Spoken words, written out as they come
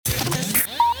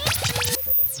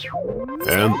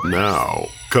And now,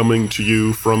 coming to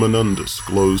you from an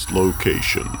undisclosed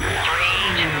location,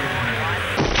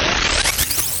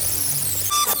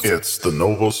 it's the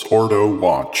Novus Ordo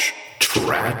Watch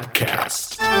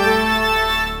Tradcast.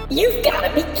 You've got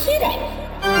to be kidding!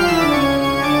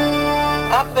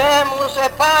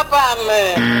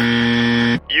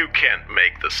 You can't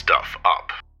make the stuff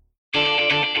up.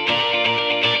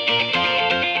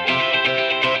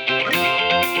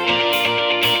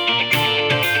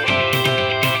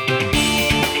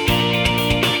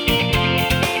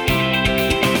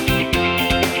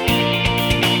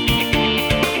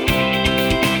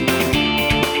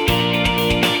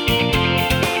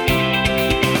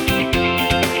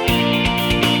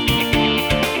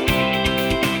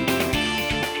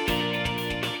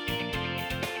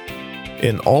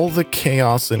 In all the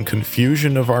chaos and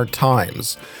confusion of our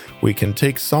times, we can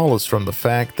take solace from the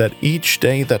fact that each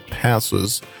day that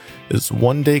passes is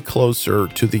one day closer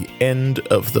to the end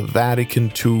of the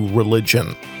Vatican II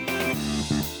religion.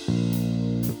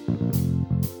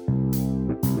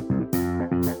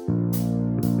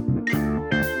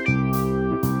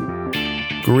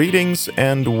 Greetings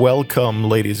and welcome,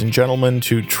 ladies and gentlemen,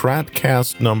 to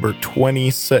Tradcast number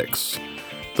 26,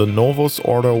 the Novus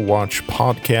Ordo Watch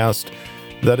podcast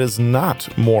that is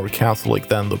not more Catholic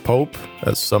than the Pope,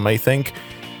 as some may think,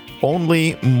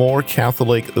 only more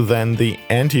Catholic than the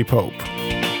anti-Pope.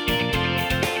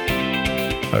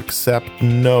 Accept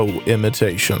no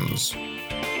imitations.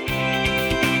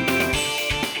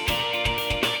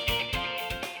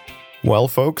 Well,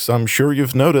 folks, I'm sure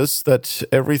you've noticed that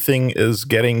everything is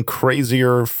getting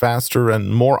crazier, faster,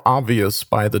 and more obvious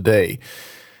by the day.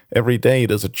 Every day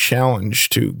it is a challenge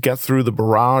to get through the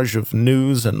barrage of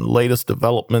news and latest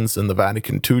developments in the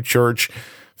Vatican II Church,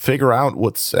 figure out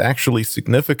what's actually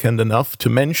significant enough to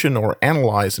mention or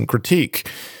analyze and critique.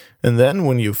 And then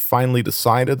when you've finally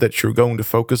decided that you're going to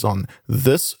focus on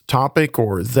this topic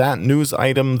or that news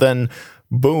item, then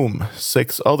boom,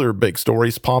 6 other big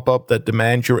stories pop up that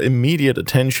demand your immediate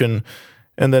attention,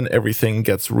 and then everything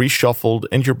gets reshuffled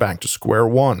and you're back to square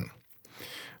one.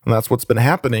 And that's what's been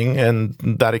happening, and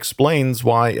that explains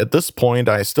why, at this point,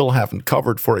 I still haven't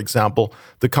covered, for example,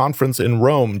 the conference in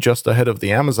Rome just ahead of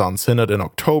the Amazon Synod in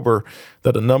October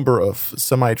that a number of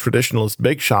semi-traditionalist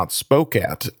big shots spoke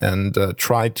at and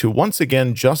tried to once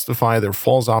again justify their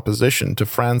false opposition to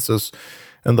Francis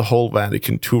and the whole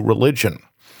Vatican II religion.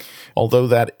 Although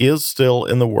that is still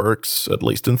in the works, at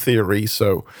least in theory,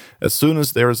 so as soon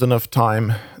as there is enough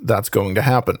time, that's going to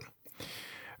happen.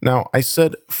 Now, I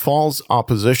said false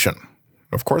opposition.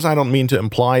 Of course, I don't mean to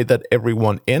imply that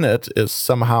everyone in it is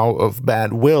somehow of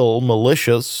bad will,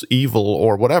 malicious, evil,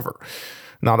 or whatever.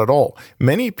 Not at all.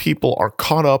 Many people are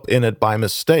caught up in it by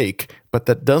mistake, but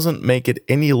that doesn't make it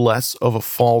any less of a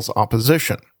false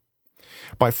opposition.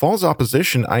 By false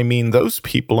opposition, I mean those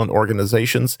people and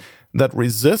organizations that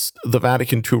resist the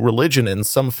Vatican II religion in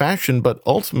some fashion, but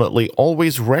ultimately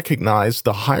always recognize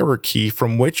the hierarchy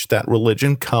from which that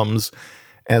religion comes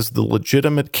as the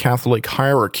legitimate Catholic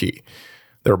hierarchy,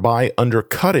 thereby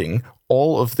undercutting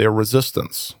all of their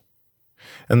resistance.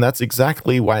 And that's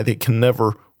exactly why they can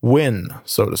never win,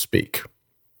 so to speak.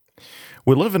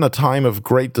 We live in a time of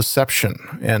great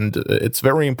deception, and it's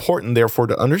very important, therefore,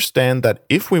 to understand that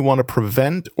if we want to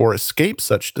prevent or escape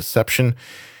such deception,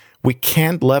 we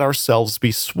can't let ourselves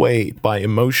be swayed by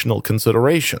emotional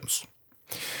considerations.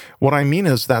 What I mean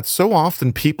is that so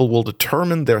often people will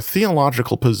determine their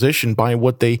theological position by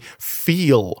what they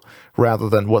feel rather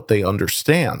than what they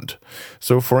understand.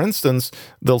 So, for instance,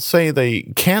 they'll say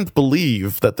they can't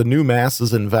believe that the new Mass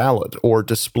is invalid or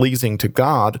displeasing to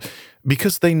God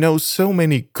because they know so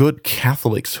many good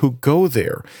Catholics who go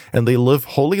there and they live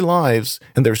holy lives,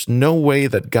 and there's no way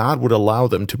that God would allow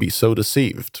them to be so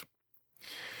deceived.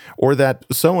 Or that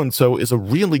so-and-so is a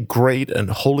really great and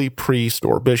holy priest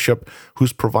or bishop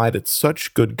who's provided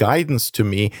such good guidance to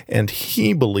me, and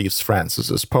he believes Francis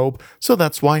is Pope, so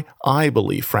that's why I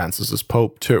believe Francis is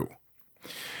Pope too.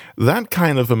 That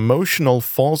kind of emotional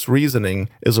false reasoning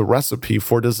is a recipe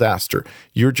for disaster.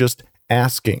 You're just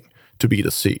asking to be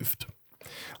deceived.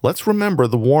 Let's remember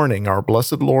the warning our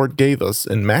blessed Lord gave us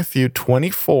in Matthew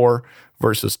 24,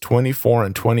 verses 24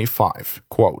 and 25.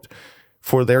 Quote,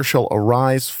 "For there shall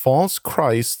arise false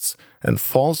Christs and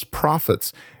false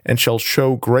prophets, and shall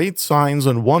show great signs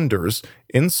and wonders,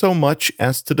 insomuch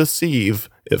as to deceive,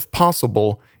 if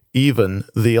possible, even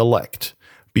the elect.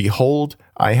 Behold,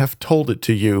 I have told it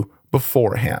to you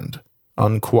beforehand."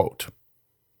 Unquote.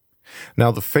 Now,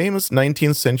 the famous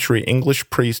 19th century English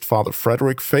priest Father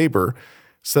Frederick Faber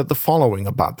said the following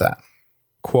about that.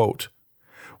 Quote,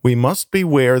 "We must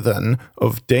beware then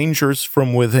of dangers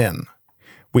from within.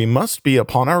 We must be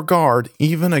upon our guard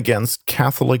even against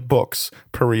Catholic books,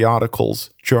 periodicals,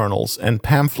 journals, and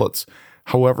pamphlets,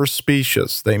 however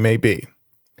specious they may be.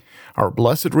 Our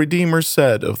blessed Redeemer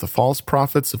said of the false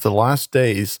prophets of the last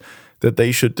days that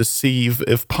they should deceive,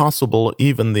 if possible,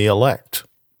 even the elect.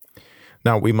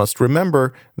 Now we must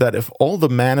remember that if all the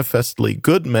manifestly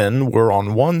good men were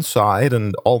on one side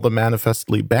and all the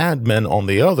manifestly bad men on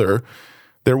the other,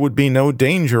 there would be no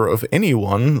danger of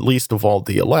anyone, least of all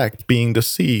the elect, being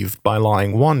deceived by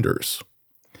lying wonders.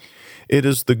 It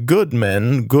is the good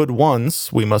men, good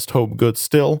once, we must hope good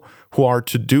still, who are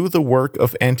to do the work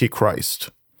of Antichrist,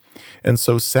 and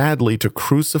so sadly to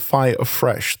crucify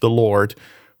afresh the Lord,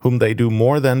 whom they do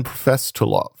more than profess to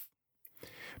love.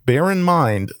 Bear in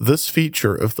mind this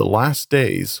feature of the last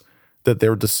days, that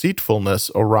their deceitfulness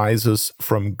arises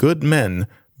from good men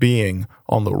being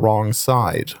on the wrong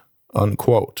side."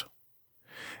 Unquote.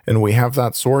 And we have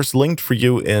that source linked for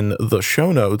you in the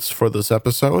show notes for this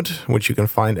episode, which you can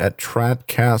find at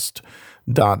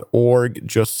tradcast.org.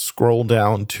 Just scroll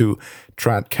down to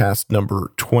Tradcast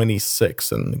number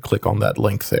 26 and click on that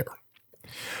link there.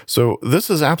 So this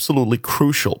is absolutely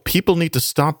crucial. People need to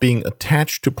stop being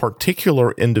attached to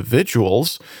particular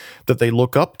individuals that they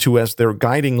look up to as their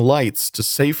guiding lights to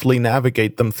safely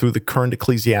navigate them through the current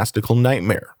ecclesiastical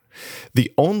nightmare.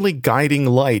 The only guiding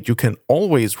light you can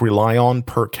always rely on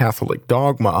per Catholic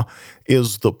dogma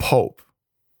is the Pope.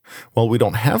 Well, we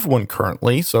don't have one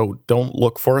currently, so don't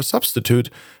look for a substitute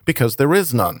because there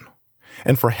is none.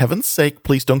 And for heaven's sake,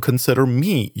 please don't consider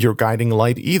me your guiding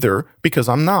light either, because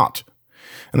I'm not.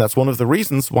 And that's one of the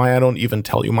reasons why I don't even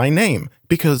tell you my name,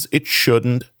 because it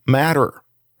shouldn't matter.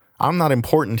 I'm not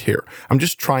important here. I'm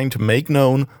just trying to make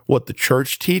known what the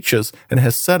Church teaches and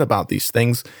has said about these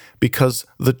things, because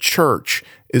the Church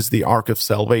is the ark of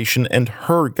salvation and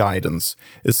her guidance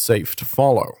is safe to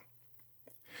follow.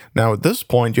 Now, at this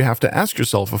point, you have to ask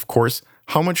yourself, of course,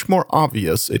 how much more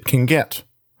obvious it can get.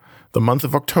 The month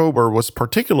of October was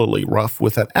particularly rough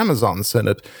with that Amazon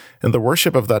Synod and the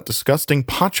worship of that disgusting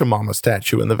Pachamama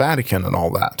statue in the Vatican and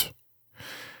all that.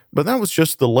 But that was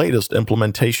just the latest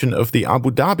implementation of the Abu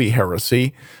Dhabi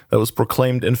heresy that was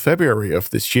proclaimed in February of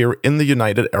this year in the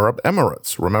United Arab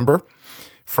Emirates, remember?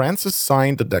 Francis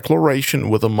signed a declaration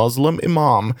with a Muslim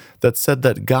imam that said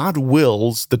that God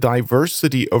wills the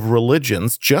diversity of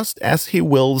religions just as he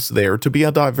wills there to be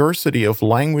a diversity of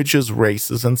languages,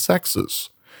 races, and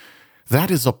sexes.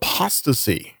 That is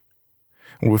apostasy.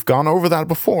 We've gone over that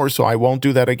before, so I won't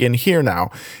do that again here now.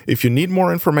 If you need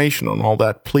more information on all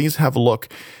that, please have a look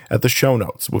at the show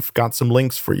notes. We've got some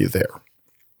links for you there.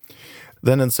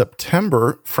 Then in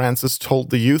September, Francis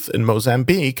told the youth in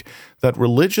Mozambique that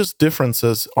religious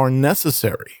differences are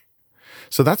necessary.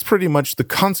 So that's pretty much the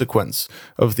consequence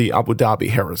of the Abu Dhabi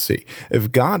heresy.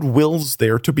 If God wills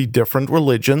there to be different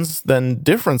religions, then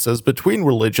differences between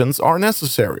religions are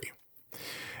necessary.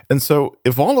 And so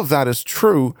if all of that is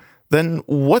true, then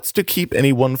what's to keep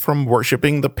anyone from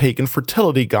worshiping the pagan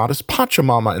fertility goddess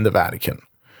Pachamama in the Vatican,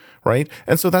 right?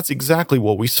 And so that's exactly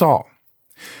what we saw.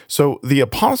 So the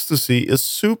apostasy is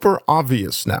super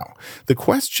obvious now. The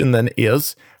question then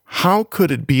is, how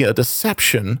could it be a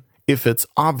deception if it's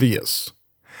obvious?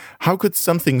 How could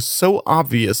something so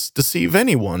obvious deceive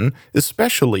anyone,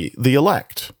 especially the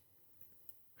elect?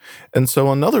 And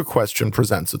so another question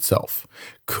presents itself.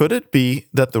 Could it be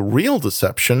that the real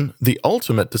deception, the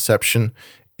ultimate deception,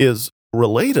 is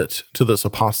related to this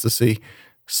apostasy,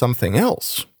 something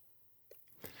else?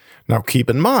 Now keep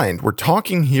in mind, we're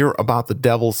talking here about the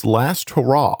devil's last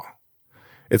hurrah.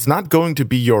 It's not going to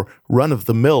be your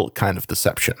run-of-the-mill kind of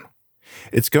deception.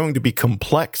 It's going to be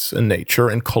complex in nature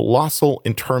and colossal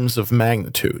in terms of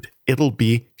magnitude. It'll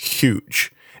be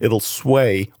huge. It'll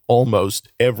sway almost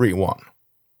everyone.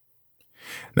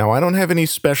 Now, I don't have any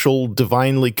special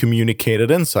divinely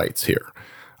communicated insights here.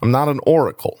 I'm not an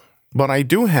oracle, but I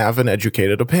do have an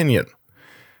educated opinion.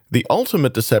 The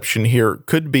ultimate deception here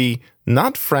could be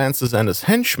not Francis and his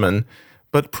henchmen,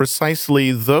 but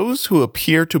precisely those who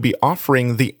appear to be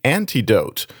offering the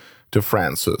antidote to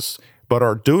Francis, but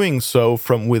are doing so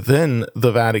from within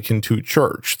the Vatican II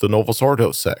Church, the Novus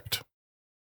Ordo sect.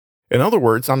 In other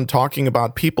words, I'm talking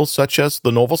about people such as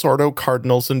the Novus Ordo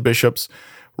cardinals and bishops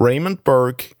Raymond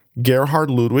Burke, Gerhard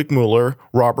Ludwig Müller,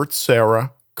 Robert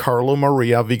Serra, Carlo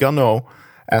Maria Vigano,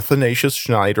 Athanasius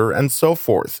Schneider, and so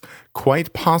forth,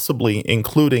 quite possibly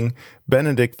including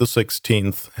Benedict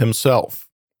XVI himself.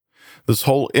 This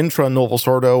whole intra-Novus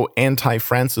Ordo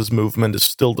anti-Francis movement is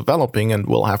still developing, and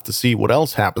we'll have to see what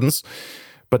else happens.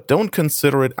 But don't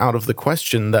consider it out of the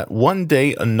question that one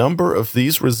day a number of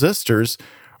these resistors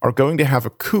are going to have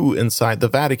a coup inside the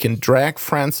Vatican, drag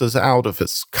Francis out of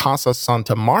his Casa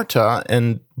Santa Marta,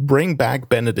 and bring back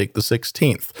Benedict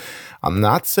XVI. I'm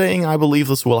not saying I believe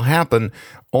this will happen,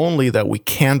 only that we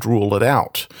can't rule it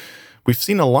out. We've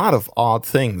seen a lot of odd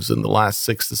things in the last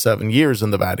 6 to 7 years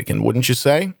in the Vatican, wouldn't you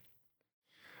say?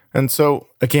 And so,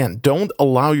 again, don't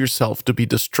allow yourself to be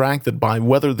distracted by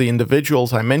whether the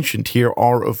individuals I mentioned here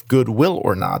are of goodwill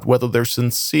or not, whether they're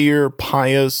sincere,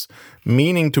 pious,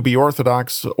 meaning to be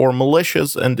orthodox, or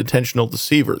malicious and intentional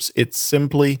deceivers. It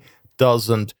simply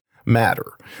doesn't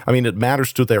matter. I mean, it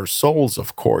matters to their souls,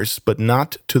 of course, but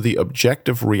not to the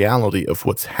objective reality of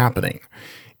what's happening.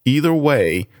 Either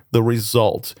way, the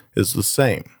result is the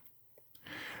same.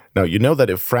 Now, you know that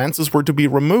if Francis were to be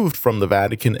removed from the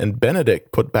Vatican and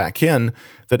Benedict put back in,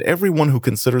 that everyone who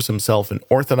considers himself an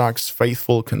Orthodox,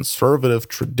 faithful, conservative,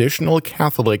 traditional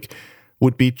Catholic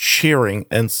would be cheering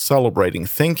and celebrating,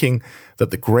 thinking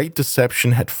that the great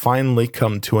deception had finally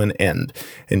come to an end.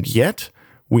 And yet,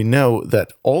 we know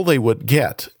that all they would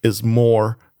get is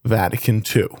more Vatican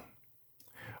II.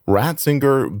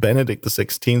 Ratzinger, Benedict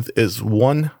XVI, is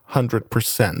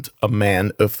 100% a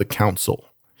man of the council.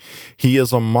 He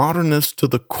is a modernist to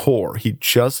the core. He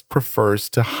just prefers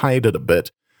to hide it a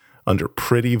bit under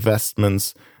pretty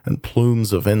vestments and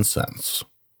plumes of incense.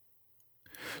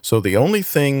 So the only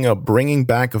thing a bringing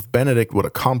back of Benedict would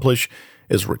accomplish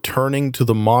is returning to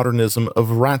the modernism of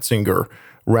Ratzinger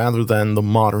rather than the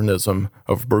modernism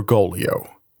of Bergoglio.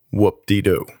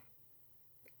 Whoop-de-doo.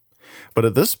 But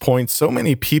at this point, so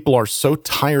many people are so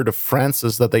tired of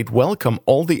Francis that they'd welcome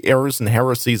all the errors and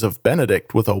heresies of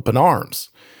Benedict with open arms.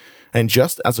 And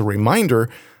just as a reminder,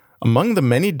 among the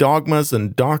many dogmas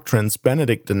and doctrines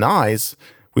Benedict denies,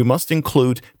 we must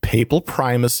include papal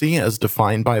primacy as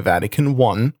defined by Vatican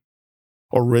I,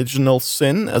 original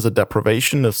sin as a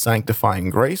deprivation of sanctifying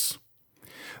grace,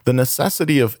 the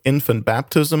necessity of infant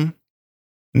baptism,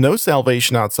 no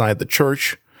salvation outside the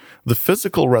church, the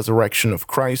physical resurrection of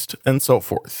Christ, and so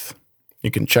forth.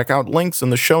 You can check out links in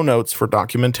the show notes for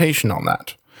documentation on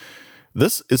that.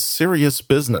 This is serious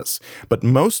business, but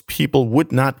most people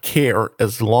would not care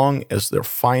as long as they're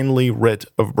finally rid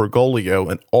of Bergoglio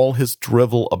and all his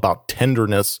drivel about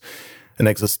tenderness and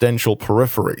existential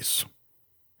peripheries.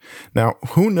 Now,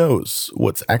 who knows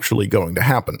what's actually going to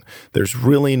happen? There's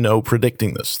really no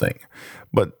predicting this thing.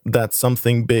 But that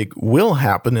something big will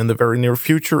happen in the very near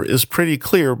future is pretty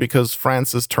clear because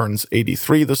Francis turns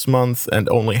 83 this month and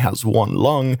only has one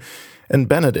lung, and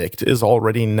Benedict is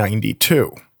already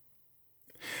 92.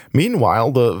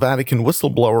 Meanwhile, the Vatican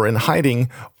whistleblower in hiding,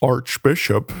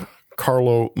 Archbishop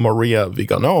Carlo Maria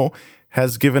Vigano,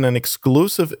 has given an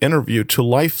exclusive interview to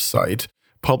LifeSite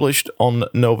published on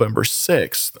November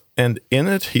 6th, and in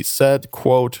it he said,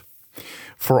 quote,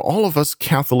 "For all of us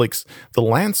Catholics, the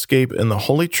landscape in the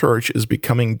Holy Church is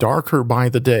becoming darker by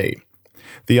the day.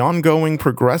 The ongoing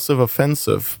progressive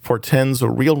offensive portends a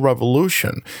real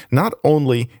revolution, not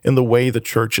only in the way the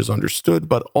Church is understood,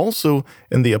 but also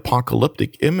in the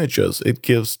apocalyptic images it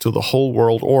gives to the whole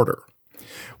world order.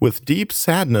 With deep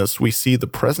sadness, we see the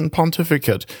present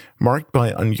pontificate marked by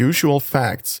unusual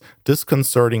facts,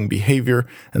 disconcerting behavior,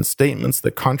 and statements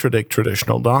that contradict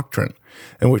traditional doctrine,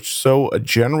 and which sow a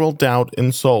general doubt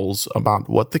in souls about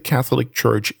what the Catholic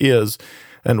Church is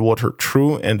and what her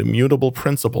true and immutable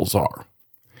principles are.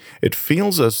 It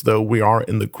feels as though we are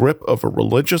in the grip of a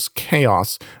religious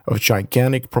chaos of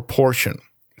gigantic proportion.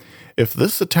 If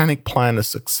this satanic plan is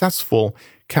successful,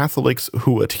 Catholics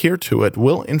who adhere to it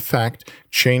will in fact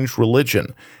change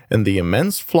religion, and the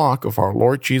immense flock of our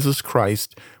Lord Jesus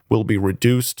Christ will be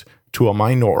reduced to a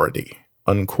minority."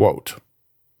 Unquote.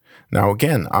 Now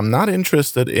again, I'm not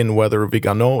interested in whether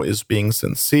Vigano is being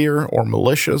sincere or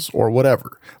malicious or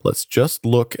whatever. Let's just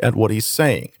look at what he's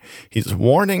saying. He's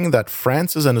warning that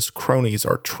Francis and his cronies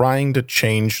are trying to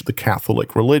change the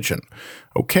Catholic religion.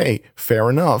 Okay, fair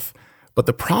enough, but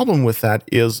the problem with that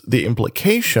is the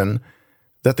implication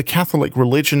that the Catholic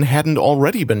religion hadn't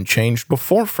already been changed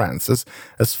before Francis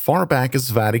as far back as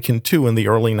Vatican II in the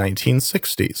early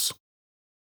 1960s.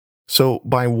 So,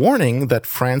 by warning that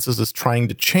Francis is trying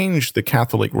to change the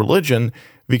Catholic religion,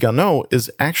 Vigano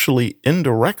is actually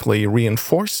indirectly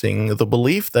reinforcing the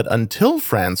belief that until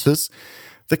Francis,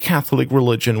 the Catholic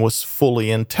religion was fully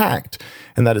intact,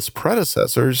 and that his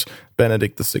predecessors,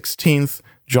 Benedict XVI,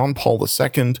 John Paul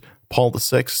II, Paul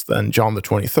VI, and John the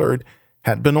 23rd,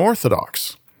 had been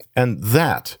Orthodox. And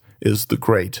that is the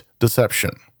great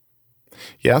deception.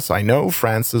 Yes, I know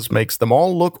Francis makes them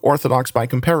all look Orthodox by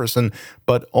comparison,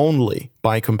 but only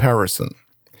by comparison.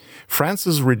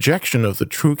 Francis' rejection of the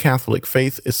true Catholic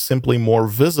faith is simply more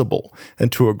visible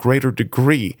and to a greater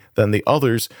degree than the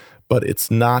others, but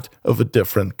it's not of a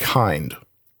different kind.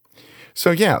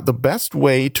 So yeah, the best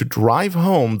way to drive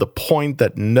home the point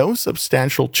that no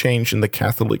substantial change in the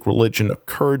Catholic religion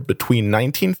occurred between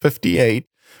 1958,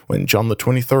 when John the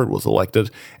 23rd was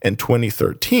elected, and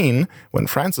 2013, when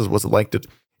Francis was elected,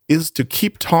 is to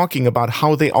keep talking about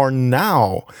how they are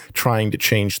now trying to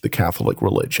change the Catholic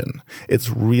religion. It's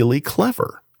really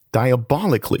clever,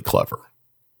 diabolically clever.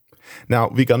 Now,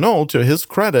 Vigano, to his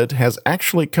credit, has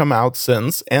actually come out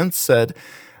since and said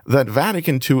that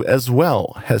Vatican II as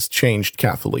well has changed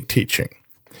Catholic teaching.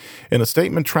 In a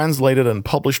statement translated and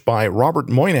published by Robert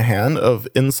Moynihan of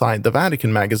Inside the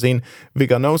Vatican magazine,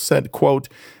 Vigano said, quote,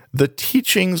 "The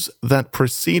teachings that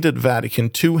preceded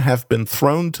Vatican II have been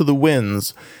thrown to the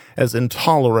winds as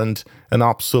intolerant and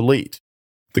obsolete.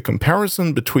 The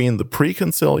comparison between the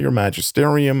preconciliar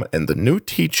magisterium and the new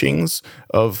teachings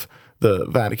of the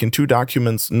Vatican II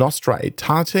documents Nostra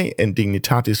Aetate and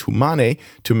Dignitatis Humanae,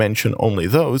 to mention only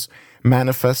those,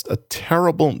 manifest a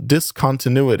terrible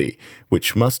discontinuity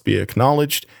which must be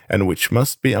acknowledged and which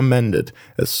must be amended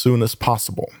as soon as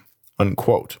possible."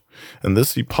 Unquote. And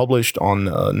this he published on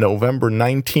November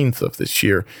 19th of this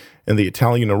year in the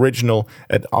Italian original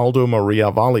at Aldo Maria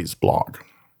Valli's blog.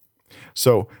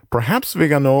 So perhaps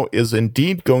Vigano is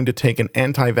indeed going to take an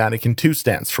anti-Vatican II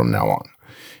stance from now on.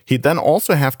 He'd then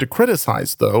also have to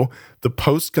criticize, though, the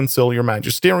post-conciliar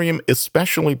magisterium,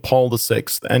 especially Paul VI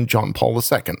and John Paul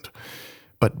II.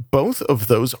 But both of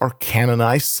those are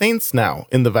canonized saints now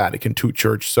in the Vatican II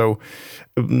Church, so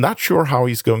I'm not sure how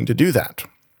he's going to do that.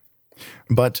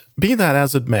 But be that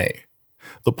as it may,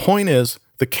 the point is,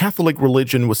 the Catholic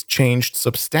religion was changed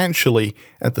substantially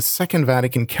at the Second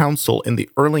Vatican Council in the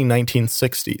early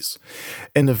 1960s.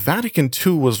 And if Vatican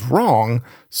II was wrong,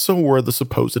 so were the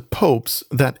supposed popes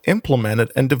that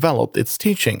implemented and developed its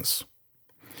teachings.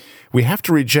 We have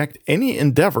to reject any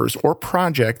endeavors or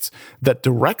projects that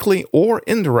directly or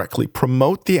indirectly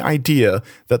promote the idea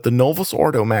that the Novus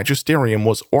Ordo Magisterium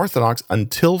was orthodox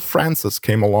until Francis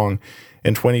came along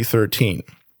in 2013.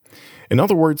 In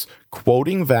other words,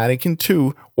 quoting Vatican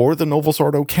II or the Novus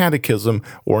Ordo Catechism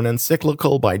or an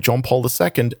encyclical by John Paul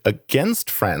II against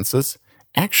Francis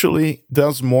actually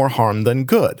does more harm than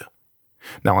good.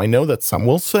 Now, I know that some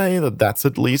will say that that's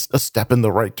at least a step in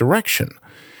the right direction,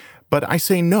 but I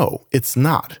say no, it's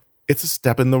not. It's a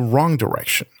step in the wrong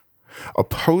direction.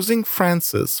 Opposing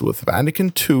Francis with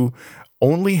Vatican II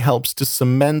only helps to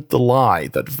cement the lie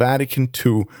that Vatican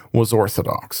II was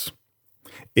orthodox.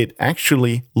 It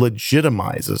actually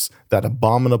legitimizes that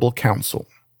abominable council.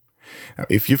 Now,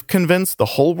 if you've convinced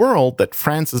the whole world that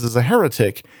Francis is a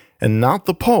heretic and not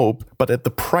the Pope, but at the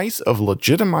price of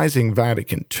legitimizing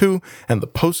Vatican II and the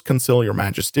post-conciliar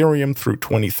magisterium through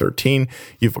 2013,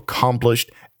 you've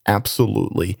accomplished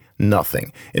absolutely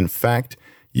nothing. In fact,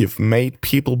 you've made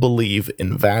people believe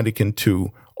in Vatican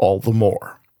II all the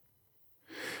more.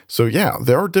 So yeah,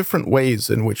 there are different ways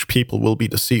in which people will be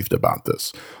deceived about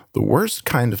this. The worst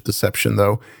kind of deception,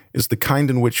 though, is the kind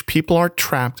in which people are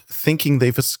trapped thinking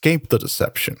they've escaped the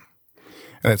deception.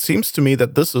 And it seems to me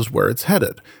that this is where it's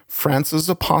headed. Francis'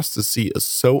 apostasy is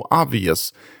so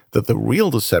obvious that the real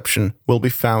deception will be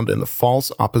found in the false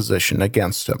opposition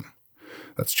against him.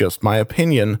 That's just my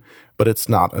opinion, but it's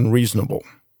not unreasonable.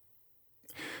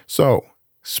 So,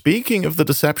 speaking of the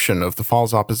deception of the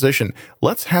false opposition,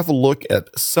 let's have a look at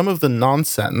some of the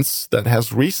nonsense that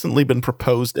has recently been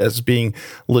proposed as being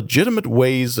legitimate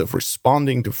ways of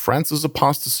responding to Francis'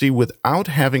 apostasy without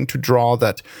having to draw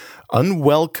that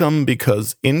unwelcome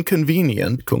because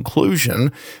inconvenient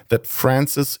conclusion that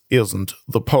Francis isn't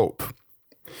the Pope.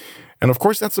 And of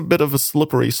course, that's a bit of a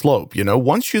slippery slope. You know,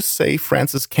 once you say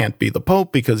Francis can't be the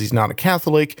Pope because he's not a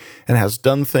Catholic and has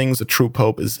done things a true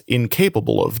Pope is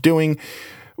incapable of doing,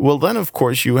 well, then, of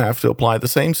course, you have to apply the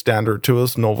same standard to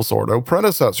his Novus Ordo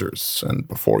predecessors. And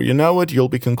before you know it, you'll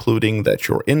be concluding that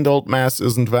your indult mass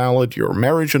isn't valid, your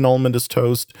marriage annulment is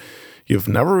toast, you've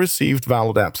never received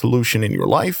valid absolution in your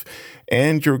life,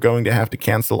 and you're going to have to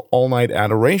cancel all-night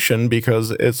adoration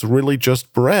because it's really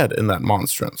just bread in that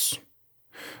monstrance.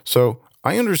 So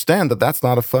I understand that that's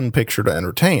not a fun picture to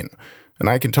entertain, and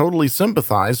I can totally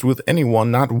sympathize with anyone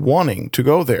not wanting to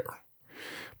go there.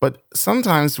 But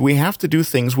sometimes we have to do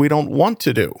things we don't want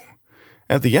to do.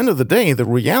 At the end of the day, the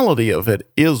reality of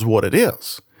it is what it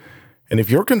is. And if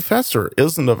your confessor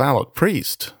isn't a valid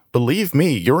priest, believe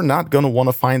me, you're not going to want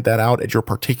to find that out at your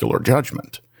particular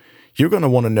judgment. You're going to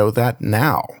want to know that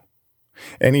now.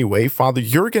 Anyway, Father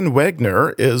Jürgen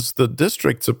Wegner is the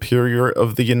district superior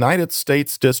of the United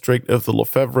States District of the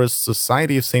Lefebvre's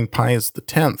Society of St. Pius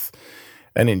X.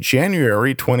 And in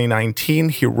January 2019,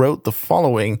 he wrote the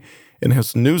following in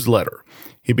his newsletter.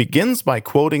 He begins by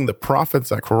quoting the prophet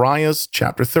Zechariah,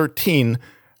 chapter 13,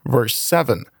 verse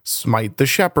 7, "Smite the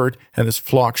shepherd, and his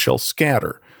flock shall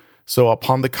scatter. So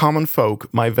upon the common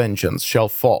folk my vengeance shall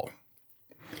fall."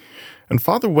 And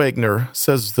Father Wagner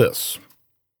says this,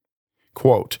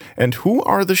 quote, "And who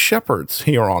are the shepherds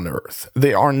here on earth?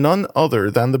 They are none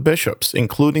other than the bishops,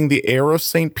 including the heir of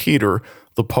St. Peter,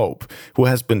 the Pope, who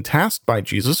has been tasked by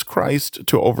Jesus Christ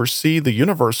to oversee the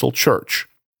universal church.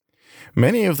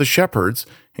 Many of the shepherds,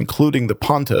 including the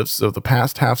pontiffs of the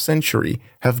past half-century,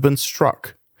 have been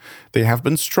struck. They have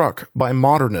been struck by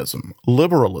modernism,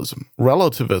 liberalism,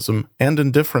 relativism, and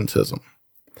indifferentism.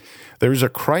 There is a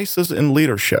crisis in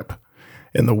leadership.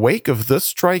 In the wake of this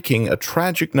striking, a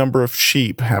tragic number of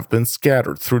sheep have been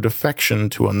scattered through defection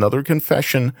to another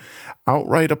confession,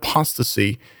 outright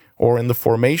apostasy, or in the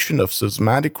formation of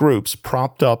schismatic groups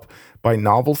propped up by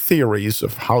novel theories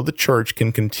of how the church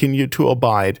can continue to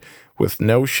abide with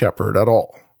no shepherd at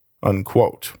all."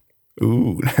 Unquote.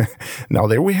 Ooh, now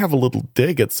there we have a little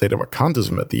dig at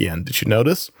sedevacantism at the end. Did you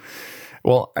notice?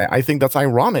 Well, I think that's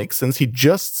ironic since he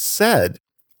just said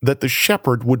that the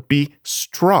shepherd would be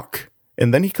struck.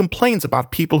 And then he complains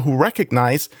about people who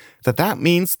recognize that that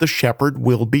means the shepherd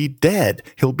will be dead.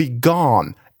 He'll be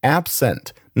gone,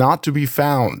 absent, not to be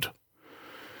found.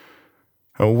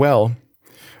 Oh well,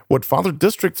 what Father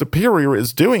District Superior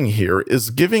is doing here is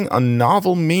giving a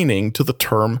novel meaning to the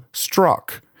term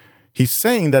struck. He's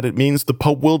saying that it means the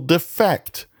Pope will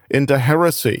defect into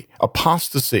heresy,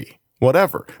 apostasy,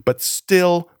 whatever, but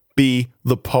still be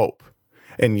the Pope.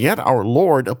 And yet our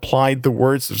Lord applied the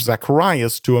words of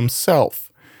Zacharias to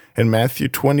himself in Matthew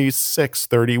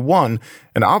 26:31,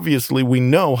 and obviously we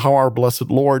know how our blessed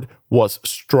Lord was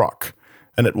struck.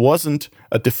 And it wasn't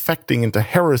a defecting into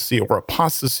heresy or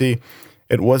apostasy,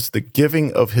 it was the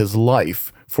giving of his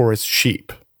life for his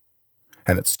sheep.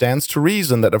 And it stands to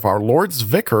reason that if our Lord's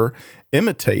vicar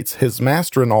imitates his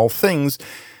master in all things,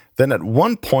 then at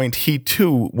one point he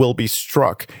too will be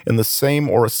struck in the same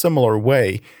or a similar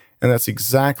way. And that's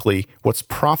exactly what's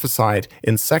prophesied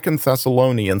in 2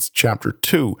 Thessalonians chapter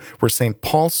 2, where St.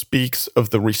 Paul speaks of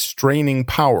the restraining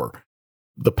power,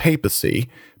 the papacy,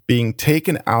 being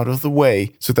taken out of the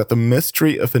way so that the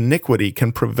mystery of iniquity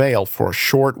can prevail for a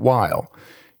short while,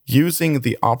 using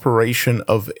the operation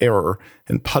of error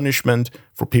and punishment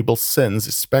for people's sins,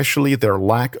 especially their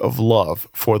lack of love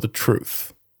for the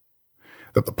truth.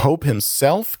 That the Pope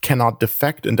himself cannot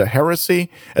defect into heresy,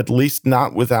 at least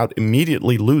not without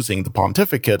immediately losing the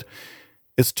pontificate,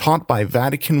 is taught by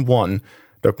Vatican I,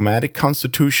 Dogmatic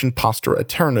Constitution Pastor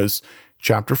Aeternus,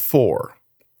 chapter 4.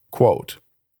 Quote,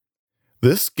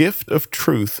 "This gift of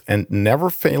truth and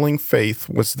never-failing faith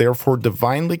was therefore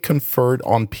divinely conferred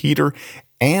on Peter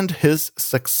and his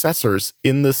successors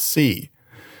in the see,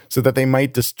 so that they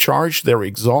might discharge their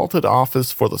exalted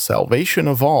office for the salvation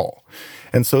of all,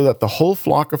 and so that the whole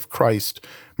flock of Christ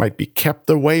might be kept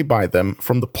away by them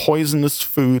from the poisonous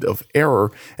food of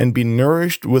error and be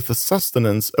nourished with the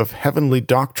sustenance of heavenly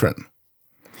doctrine.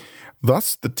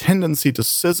 Thus, the tendency to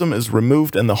schism is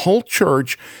removed and the whole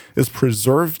church is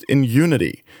preserved in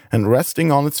unity, and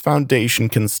resting on its foundation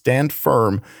can stand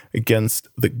firm against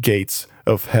the gates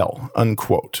of hell."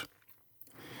 Unquote.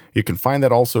 You can find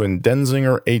that also in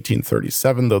Denzinger,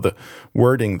 1837, though the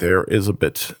wording there is a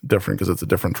bit different because it's a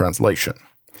different translation.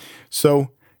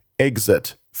 So,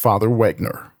 exit Father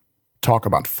Wagner. Talk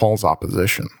about false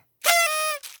opposition.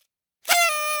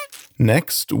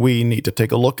 Next, we need to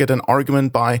take a look at an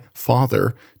argument by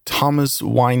Father Thomas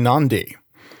Weinandy.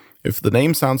 If the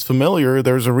name sounds familiar,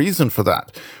 there's a reason for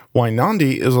that.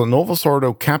 Weinandy is a Novus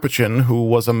Ordo Capuchin who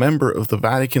was a member of the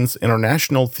Vatican's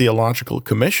International Theological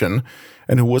Commission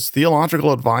and who was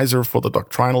theological advisor for the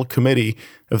Doctrinal Committee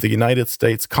of the United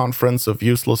States Conference of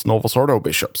Useless Novus Ordo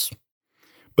Bishops.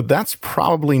 But that's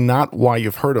probably not why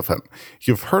you've heard of him.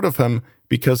 You've heard of him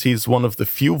because he's one of the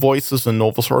few voices in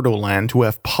Novus Ordo land who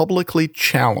have publicly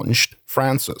challenged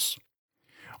Francis.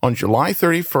 On July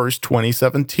 31st,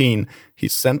 2017, he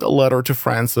sent a letter to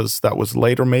Francis that was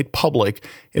later made public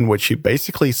in which he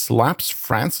basically slaps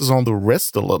Francis on the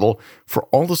wrist a little for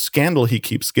all the scandal he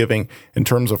keeps giving in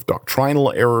terms of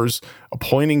doctrinal errors,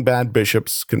 appointing bad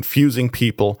bishops, confusing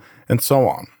people, and so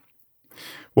on.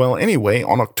 Well, anyway,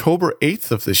 on October 8th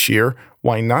of this year,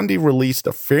 Weinandy released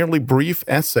a fairly brief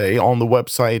essay on the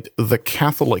website The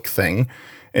Catholic Thing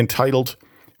entitled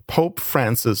Pope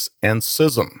Francis and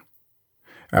Schism.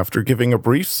 After giving a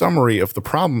brief summary of the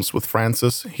problems with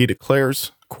Francis, he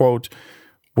declares, quote,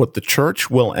 "What the Church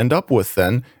will end up with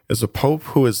then is a Pope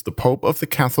who is the Pope of the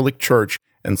Catholic Church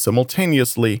and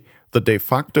simultaneously the de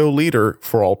facto leader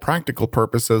for all practical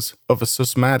purposes of a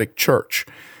schismatic church.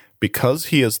 because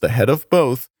he is the head of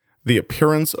both, the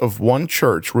appearance of one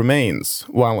church remains,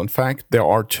 while in fact there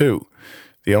are two.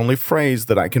 The only phrase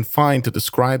that I can find to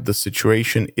describe the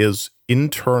situation is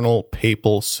internal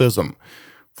papal schism,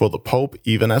 for the Pope,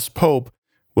 even as Pope,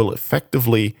 will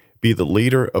effectively be the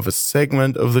leader of a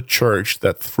segment of the Church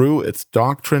that through its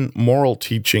doctrine, moral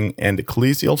teaching, and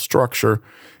ecclesial structure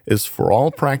is for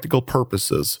all practical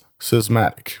purposes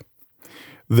schismatic.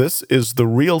 This is the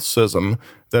real schism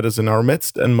that is in our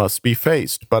midst and must be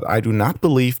faced, but I do not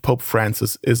believe Pope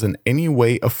Francis is in any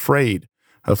way afraid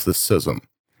of this schism.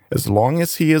 As long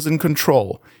as he is in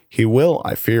control, he will,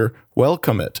 I fear,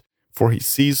 welcome it, for he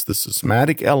sees the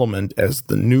schismatic element as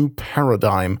the new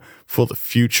paradigm for the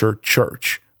future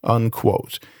church."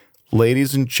 Unquote.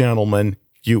 Ladies and gentlemen,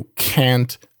 you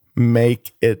can't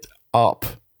make it up.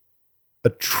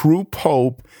 A true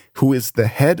pope who is the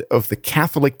head of the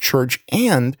Catholic Church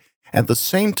and, at the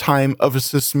same time, of a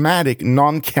schismatic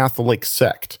non-Catholic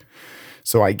sect.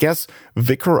 So I guess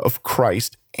Vicar of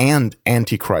Christ and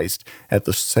Antichrist at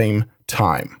the same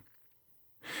time.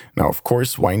 Now, of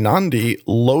course, Wainandi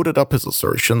loaded up his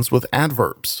assertions with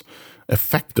adverbs,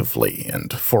 effectively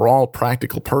and for all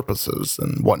practical purposes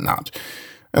and whatnot.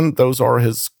 And those are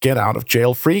his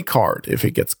get-out-of-jail-free card. If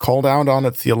he gets called out on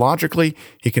it theologically,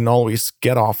 he can always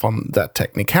get off on that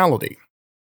technicality.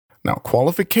 Now,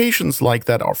 qualifications like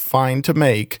that are fine to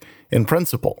make in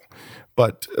principle,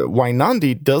 but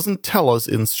Wainandi doesn't tell us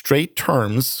in straight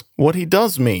terms what he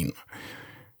does mean.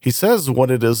 He says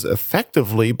what it is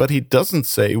effectively, but he doesn't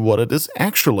say what it is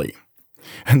actually.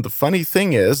 And the funny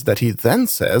thing is that he then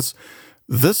says,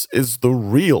 "This is the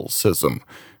real schism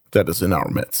that is in our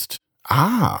midst."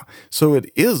 Ah, so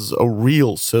it is a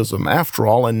real schism after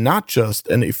all, and not just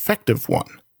an effective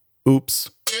one.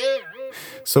 Oops.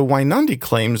 So Wainandi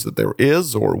claims that there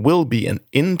is or will be an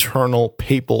internal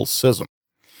papal schism.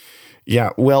 Yeah,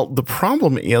 well, the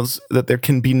problem is that there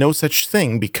can be no such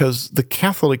thing because the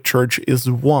Catholic Church is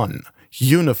one,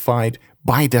 unified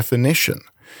by definition,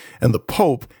 and the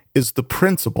Pope is the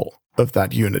principle of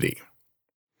that unity.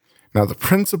 Now, the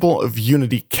principle of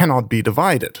unity cannot be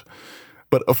divided.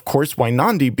 But of course,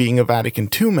 Wainandi, being a Vatican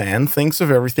II man, thinks of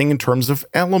everything in terms of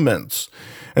elements.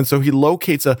 And so he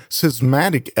locates a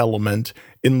schismatic element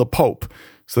in the Pope,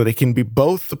 so that he can be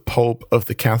both the Pope of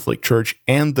the Catholic Church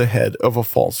and the head of a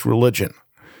false religion.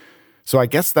 So I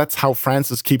guess that's how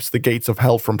Francis keeps the gates of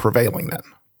hell from prevailing then.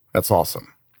 That's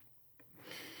awesome.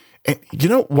 And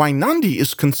Wainandi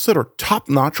is considered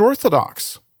top-notch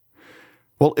Orthodox.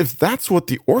 Well, if that's what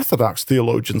the Orthodox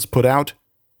theologians put out,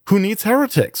 who needs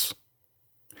heretics?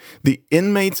 The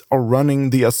inmates are running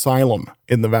the asylum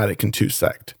in the Vatican II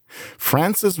sect.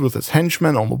 Francis with his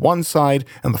henchmen on the one side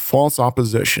and the false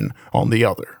opposition on the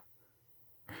other.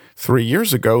 3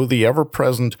 years ago, the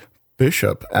ever-present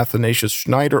Bishop Athanasius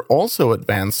Schneider also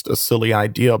advanced a silly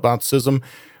idea about schism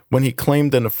when he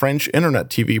claimed in a French internet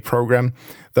TV program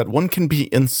that one can be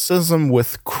in schism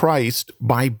with Christ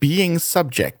by being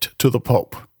subject to the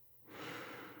Pope.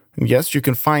 And yes, you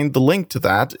can find the link to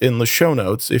that in the show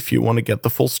notes if you want to get the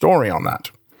full story on that.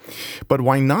 But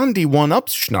Wainandi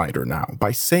one-ups Schneider now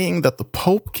by saying that the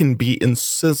Pope can be in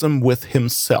schism with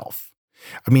himself.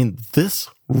 I mean, this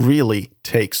really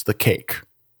takes the cake.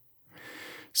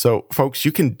 So, folks,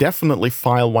 you can definitely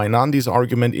file Wainandi's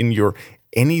argument in your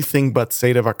anything but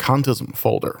sedevacantism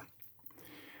folder.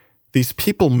 These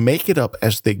people make it up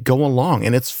as they go along,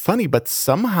 and it's funny, but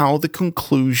somehow the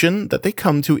conclusion that they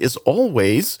come to is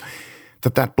always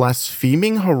that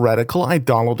blaspheming heretical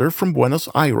idolater from Buenos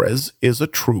Aires is a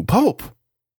true pope.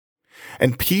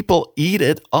 And people eat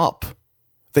it up.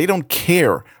 They don't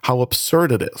care how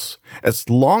absurd it is. As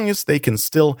long as they can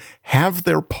still have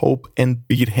their pope and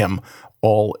beat him,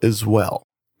 all is well.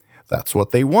 That's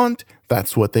what they want.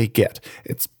 That's what they get.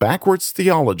 It's backwards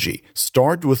theology.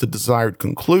 Start with a desired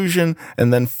conclusion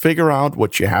and then figure out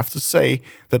what you have to say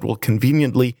that will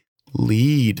conveniently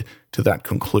lead to that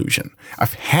conclusion.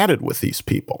 I've had it with these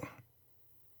people.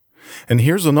 And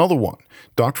here's another one.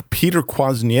 Dr. Peter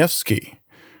Kwasniewski,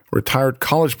 retired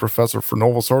college professor for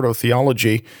Novus Ordo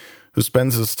theology, who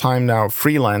spends his time now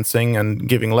freelancing and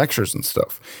giving lectures and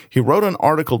stuff. He wrote an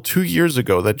article 2 years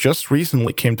ago that just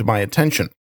recently came to my attention,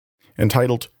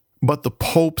 entitled, "But the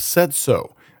Pope Said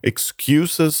So,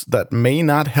 Excuses That May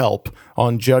Not Help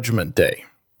on Judgment Day."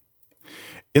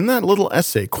 In that little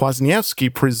essay,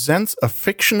 Kwasniewski presents a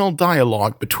fictional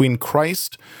dialogue between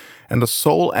Christ and a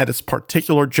soul at its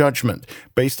particular judgment,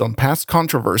 based on past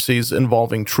controversies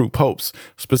involving true popes,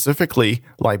 specifically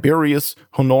Liberius,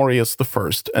 Honorius I,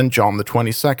 and John the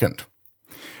 22nd.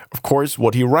 Of course,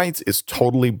 what he writes is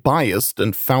totally biased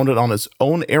and founded on his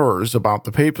own errors about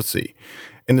the papacy,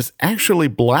 and is actually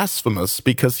blasphemous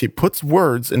because he puts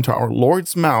words into our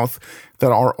Lord's mouth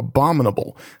that are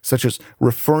abominable, such as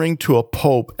referring to a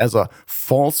pope as a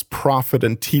false prophet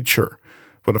and teacher.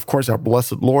 But of course, our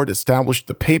blessed Lord established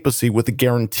the papacy with a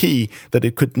guarantee that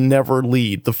it could never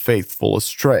lead the faithful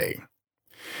astray.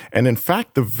 And in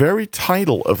fact, the very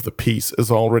title of the piece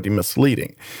is already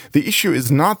misleading. The issue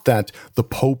is not that the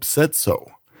Pope said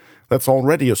so. That's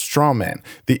already a straw man.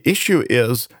 The issue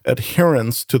is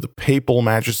adherence to the papal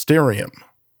magisterium.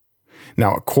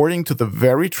 Now, according to the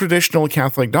very traditional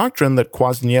Catholic doctrine that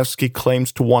Kwasniewski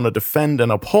claims to want to defend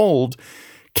and uphold,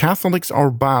 Catholics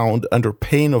are bound under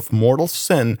pain of mortal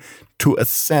sin to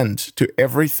assent to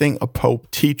everything a pope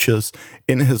teaches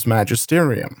in his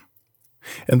magisterium.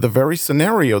 And the very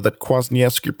scenario that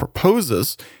Kwasniewski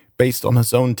proposes, based on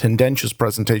his own tendentious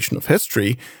presentation of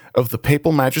history, of the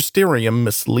papal magisterium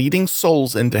misleading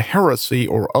souls into heresy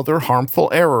or other harmful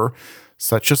error,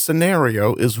 such a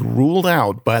scenario is ruled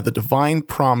out by the divine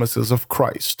promises of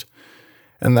Christ.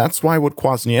 And that's why what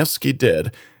Kwasniewski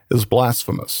did is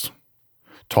blasphemous.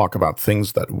 Talk about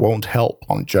things that won't help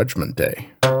on Judgment Day.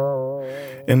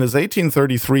 In his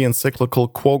 1833 encyclical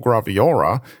Quo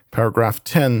Graviora, paragraph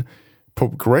 10,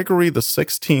 Pope Gregory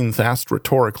XVI asked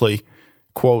rhetorically,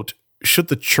 quote, "Should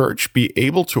the Church be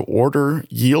able to order,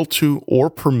 yield to, or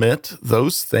permit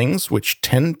those things which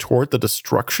tend toward the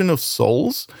destruction of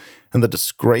souls and the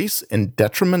disgrace and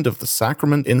detriment of the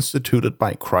sacrament instituted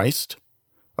by Christ?"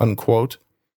 Unquote.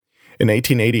 In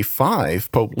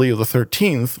 1885, Pope Leo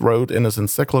XIII wrote in his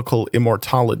encyclical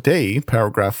Immortale Dei,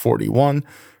 paragraph 41,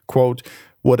 quote,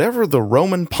 "Whatever the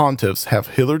Roman pontiffs have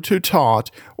hitherto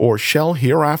taught, or shall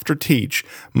hereafter teach,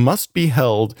 must be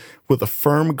held with a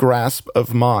firm grasp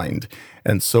of mind,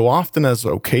 and so often as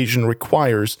occasion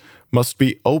requires, must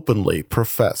be openly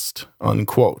professed."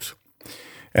 Unquote.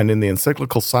 And in the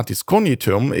encyclical Satis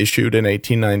Cognitum, issued in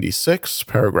 1896,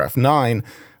 paragraph 9,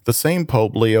 the same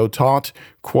Pope Leo taught,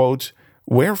 quote,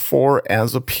 "Wherefore,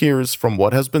 as appears from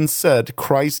what has been said,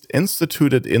 Christ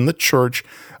instituted in the Church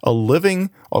a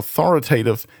living,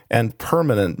 authoritative, and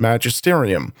permanent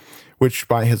magisterium, which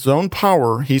by his own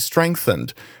power he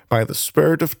strengthened, by the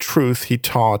Spirit of truth he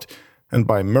taught, and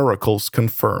by miracles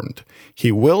confirmed.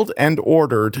 He willed and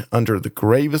ordered under the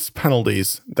gravest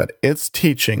penalties that its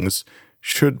teachings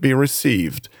should be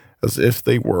received as if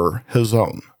they were his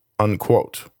own."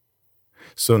 Unquote.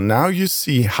 So now you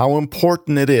see how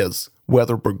important it is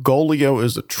whether Bergoglio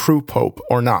is a true pope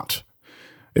or not.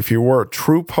 If he were a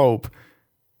true pope,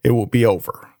 it would be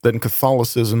over. Then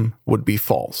Catholicism would be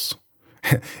false.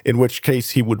 In which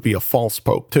case he would be a false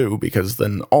pope too, because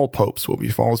then all popes will be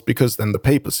false, because then the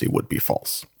papacy would be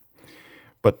false.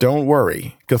 But don't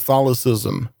worry,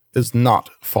 Catholicism is not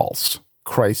false.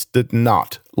 Christ did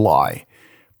not lie.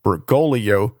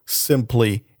 Bergoglio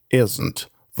simply isn't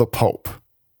the pope.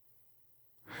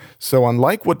 So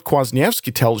unlike what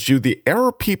Kwasniewski tells you, the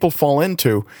error people fall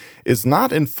into is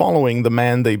not in following the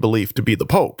man they believe to be the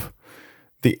pope.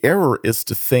 The error is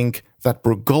to think that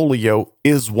Bergoglio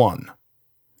is one.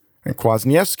 And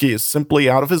Kwasniewski is simply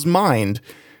out of his mind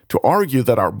to argue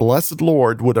that our blessed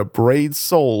Lord would upbraid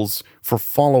souls for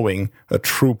following a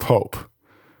true pope.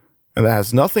 And that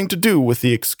has nothing to do with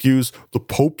the excuse, "the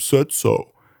Pope said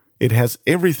so." It has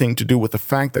everything to do with the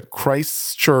fact that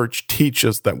Christ's church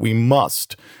teaches that we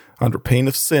must, under pain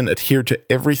of sin, adhere to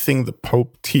everything the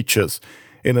Pope teaches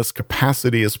in his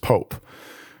capacity as Pope,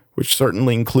 which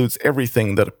certainly includes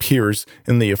everything that appears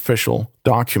in the official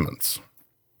documents.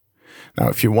 Now,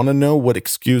 if you want to know what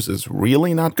excuse is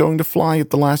really not going to fly at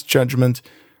the Last Judgment,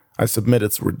 I submit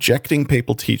it's rejecting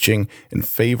papal teaching in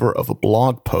favor of a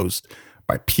blog post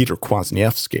by Peter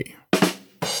Kwasniewski.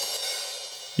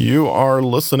 You are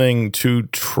listening to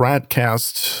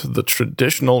Tradcast, the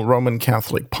traditional Roman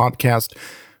Catholic podcast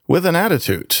with an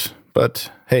attitude. But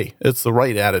hey, it's the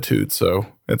right attitude, so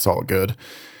it's all good.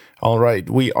 All right,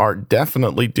 we are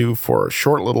definitely due for a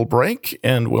short little break,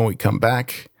 and when we come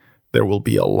back, there will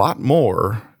be a lot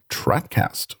more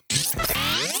Tradcast.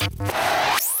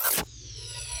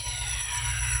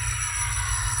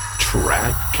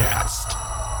 Tradcast.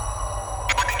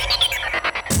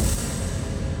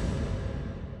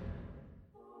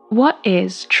 What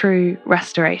is true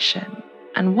restoration,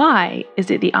 and why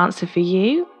is it the answer for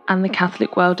you and the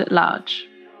Catholic world at large?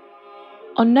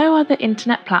 On no other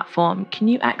internet platform can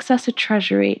you access a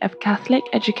treasury of Catholic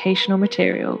educational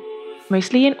material,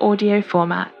 mostly in audio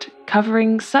format,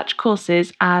 covering such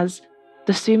courses as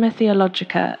the Summa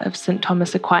Theologica of St.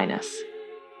 Thomas Aquinas,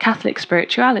 Catholic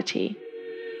spirituality,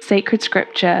 sacred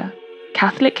scripture,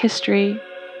 Catholic history,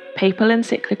 papal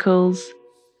encyclicals,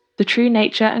 the true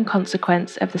nature and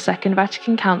consequence of the Second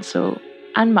Vatican Council,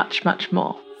 and much, much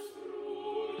more.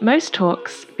 Most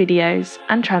talks, videos,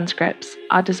 and transcripts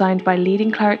are designed by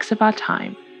leading clerics of our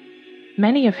time,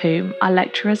 many of whom are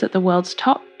lecturers at the world's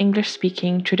top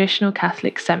English-speaking traditional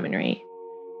Catholic seminary,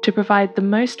 to provide the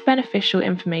most beneficial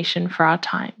information for our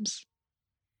times.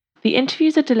 The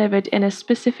interviews are delivered in a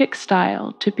specific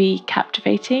style to be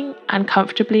captivating and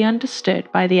comfortably understood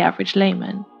by the average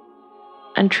layman.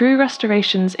 And True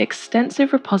Restoration's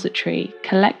extensive repository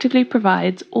collectively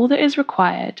provides all that is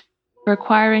required for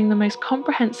acquiring the most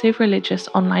comprehensive religious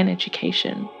online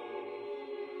education.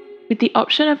 With the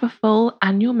option of a full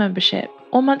annual membership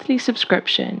or monthly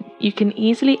subscription, you can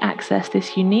easily access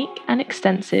this unique and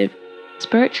extensive,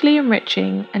 spiritually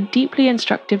enriching and deeply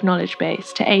instructive knowledge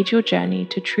base to aid your journey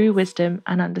to true wisdom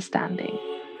and understanding.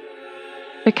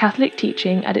 For Catholic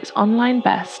teaching at its online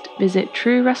best, visit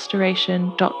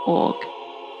truerestoration.org.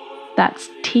 That's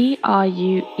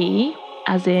TRUE,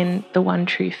 as in the one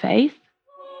true faith,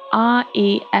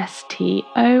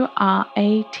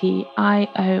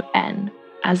 RESTORATION,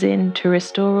 as in to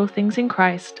restore all things in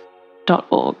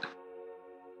Christ.org.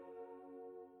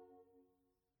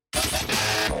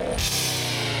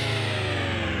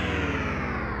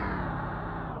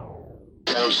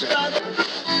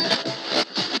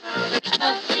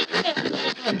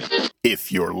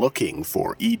 If you're looking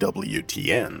for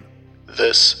EWTN,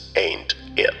 this ain't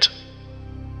it.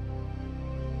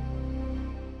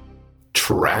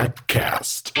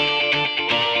 Tradcast.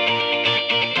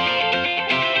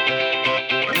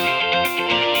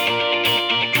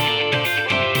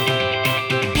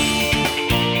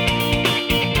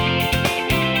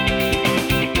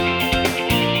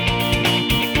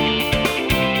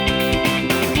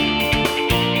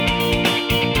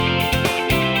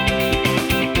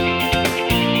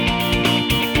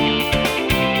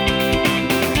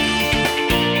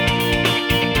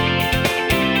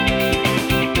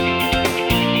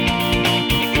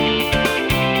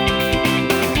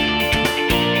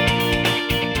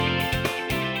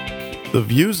 The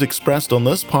views expressed on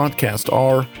this podcast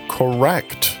are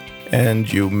correct, and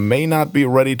you may not be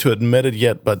ready to admit it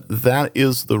yet, but that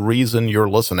is the reason you're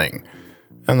listening,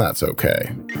 and that's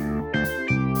okay.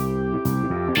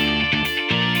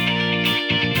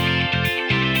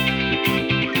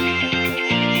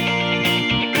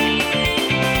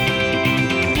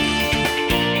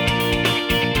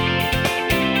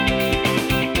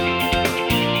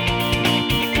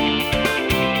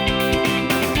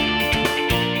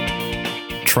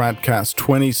 Tradcast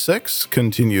 26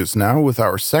 continues now with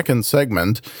our second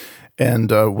segment,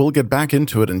 and we'll get back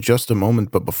into it in just a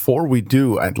moment. But before we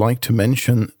do, I'd like to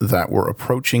mention that we're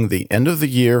approaching the end of the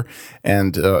year,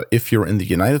 and if you're in the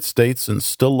United States and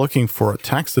still looking for a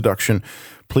tax deduction,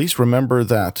 please remember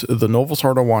that the Novus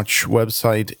Ordo Watch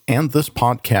website and this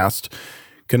podcast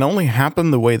can only happen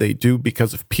the way they do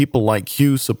because of people like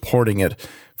you supporting it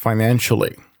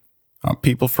financially.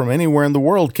 People from anywhere in the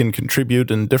world can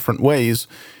contribute in different ways,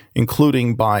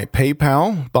 including by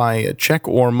PayPal, by a check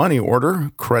or money order,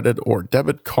 credit or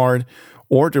debit card,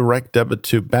 or direct debit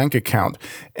to bank account.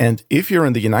 And if you're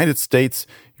in the United States,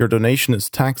 your donation is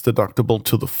tax deductible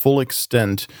to the full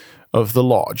extent of the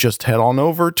law. Just head on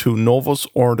over to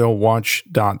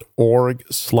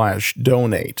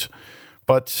novusordowatch.org/donate.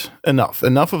 But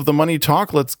enough of the money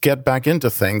talk. Let's get back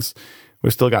into things.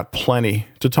 We've still got plenty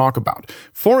to talk about.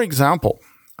 For example,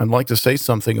 I'd like to say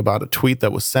something about a tweet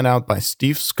that was sent out by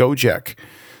Steve Skojec,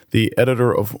 the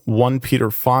editor of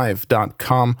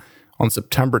 1peter5.com, on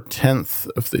September 10th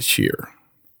of this year.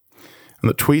 And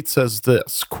the tweet says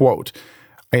this, quote,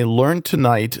 "I learned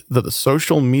tonight that a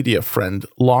social media friend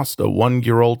lost a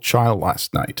 1-year-old child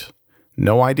last night.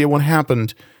 No idea what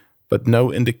happened, but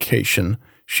no indication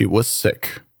she was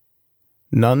sick.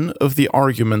 None of the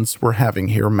arguments we're having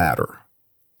here matter.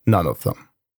 None of them."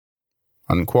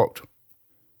 Unquote.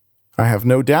 I have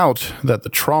no doubt that the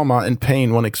trauma and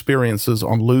pain one experiences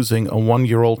on losing a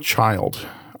 1-year-old child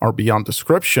are beyond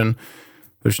description.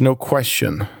 There's no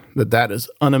question that that is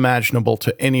unimaginable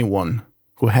to anyone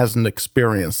who hasn't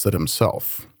experienced it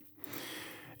himself.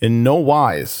 In no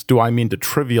wise do I mean to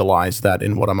trivialize that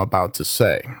in what I'm about to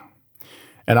say.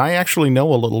 And I actually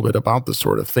know a little bit about this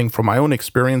sort of thing from my own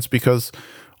experience because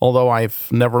although I've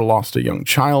never lost a young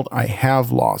child, I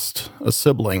have lost a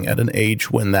sibling at an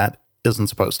age when that isn't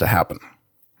supposed to happen.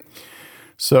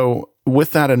 So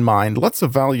with that in mind, let's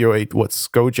evaluate what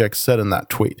Skojec said in that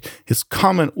tweet. His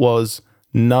comment was,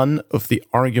 "None of the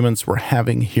arguments we're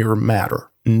having here matter.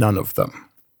 None of them."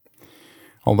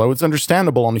 Although it's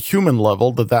understandable on a human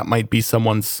level that might be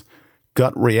someone's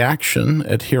gut reaction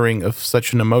at hearing of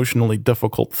such an emotionally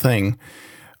difficult thing,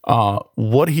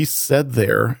 what he said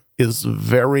there is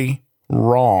very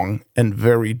wrong, and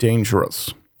very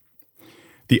dangerous.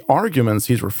 The arguments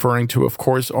he's referring to, of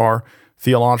course, are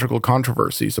theological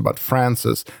controversies about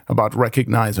Francis, about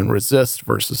recognize and resist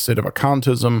versus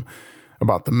sedevacantism,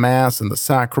 about the Mass and the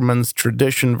sacraments,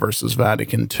 tradition versus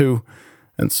Vatican II,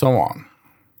 and so on.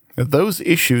 Those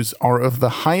issues are of the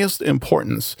highest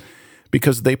importance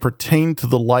because they pertain to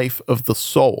the life of the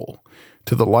soul,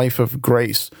 to the life of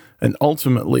grace, and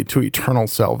ultimately to eternal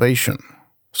salvation.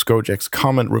 Skojek's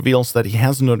comment reveals that he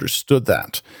hasn't understood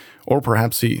that, or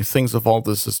perhaps he thinks of all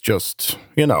this as just,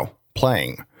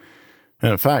 playing.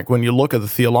 And in fact, when you look at the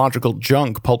theological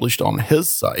junk published on his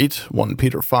site,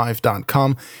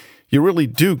 1peter5.com, you really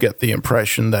do get the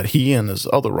impression that he and his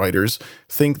other writers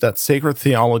think that sacred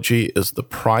theology is the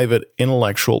private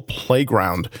intellectual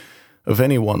playground of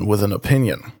anyone with an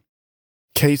opinion.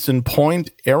 Case in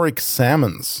point, Eric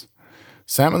Sammons.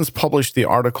 Sammons published the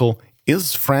article,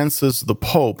 Is Francis the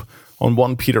Pope? On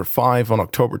 1 Peter 5 on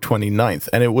October 29th,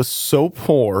 and it was so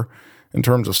poor in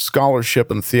terms of scholarship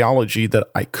and theology that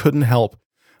I couldn't help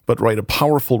but write a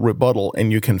powerful rebuttal,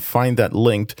 and you can find that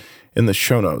linked in the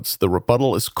show notes. The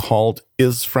rebuttal is called,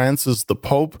 Is Francis the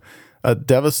Pope? A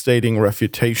Devastating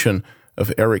Refutation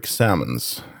of Eric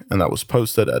Sammons, and that was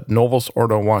posted at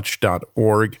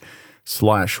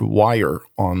novusordowatch.org/wire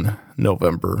on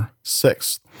November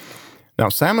 6th. Now,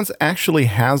 Sammons actually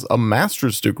has a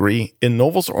master's degree in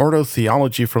Novus Ordo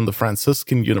theology from the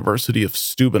Franciscan University of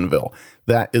Steubenville.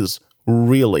 That is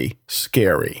really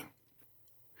scary.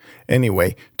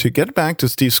 Anyway, to get back to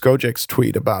Steve Skojek's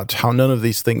tweet about how none of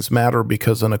these things matter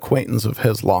because an acquaintance of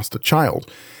his lost a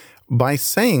child, by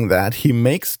saying that, he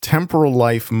makes temporal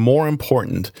life more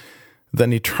important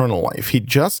than eternal life. He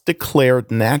just declared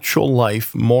natural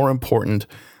life more important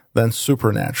than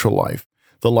supernatural life.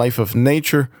 The life of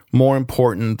nature more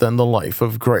important than the life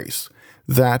of grace.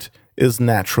 That is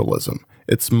naturalism.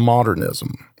 It's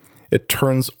modernism. It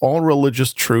turns all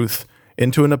religious truth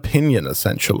into an opinion,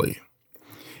 essentially.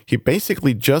 He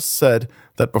basically just said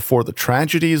that before the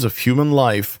tragedies of human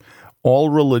life, all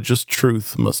religious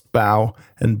truth must bow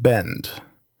and bend.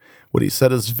 What he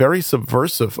said is very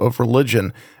subversive of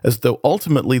religion, as though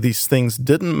ultimately these things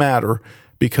didn't matter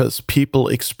because people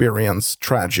experience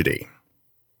tragedy.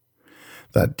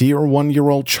 That dear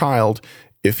 1-year-old child,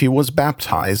 if he was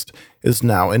baptized, is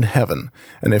now in heaven,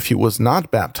 and if he was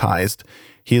not baptized,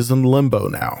 he is in limbo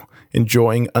now,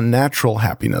 enjoying a natural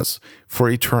happiness for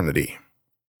eternity.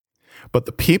 But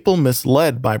the people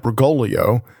misled by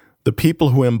Bergoglio, the people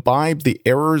who imbibe the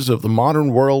errors of the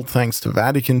modern world thanks to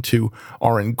Vatican II,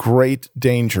 are in great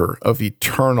danger of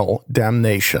eternal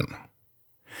damnation.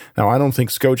 Now, I don't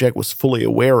think Skojek was fully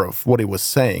aware of what he was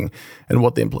saying and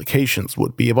what the implications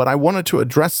would be, but I wanted to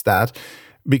address that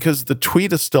because the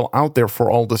tweet is still out there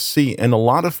for all to see, and a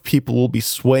lot of people will be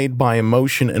swayed by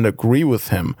emotion and agree with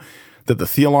him that the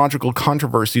theological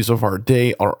controversies of our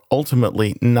day are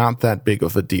ultimately not that big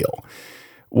of a deal.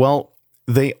 Well,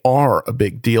 they are a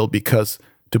big deal because,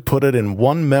 to put it in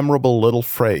one memorable little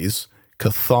phrase,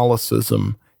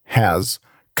 Catholicism has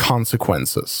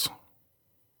consequences.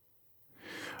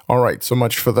 All right, so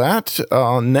much for that.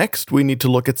 Next, we need to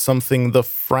look at something the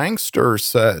Frankster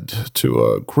said to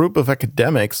a group of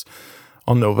academics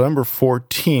on November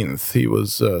 14th. He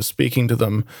was speaking to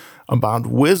them about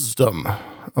wisdom,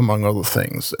 among other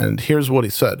things. And here's what he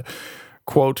said,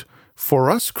 quote, "For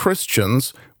us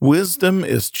Christians, wisdom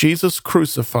is Jesus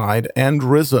crucified and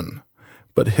risen,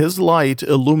 but his light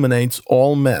illuminates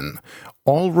all men,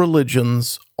 all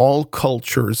religions, all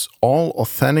cultures, all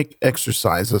authentic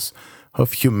exercises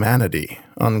of humanity,"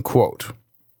 unquote.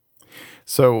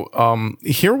 So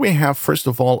here we have, first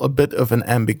of all, a bit of an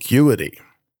ambiguity.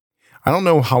 I don't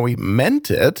know how he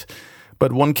meant it,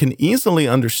 but one can easily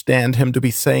understand him to be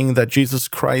saying that Jesus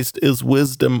Christ is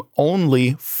wisdom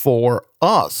only for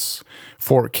us,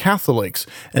 for Catholics,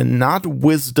 and not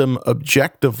wisdom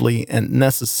objectively and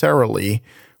necessarily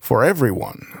for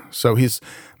everyone. So he's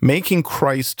making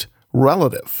Christ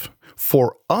relative.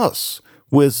 For us,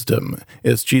 wisdom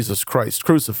is Jesus Christ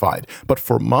crucified. But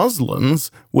for Muslims,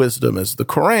 wisdom is the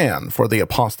Quran. For the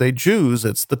apostate Jews,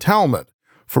 it's the Talmud.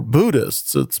 For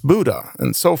Buddhists, it's Buddha,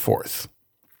 and so forth.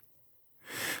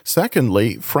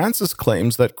 Secondly, Francis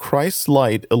claims that Christ's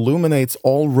light illuminates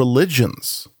all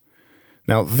religions.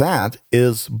 Now that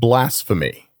is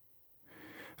blasphemy.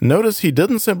 Notice he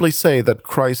didn't simply say that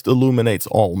Christ illuminates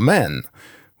all men,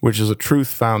 which is a truth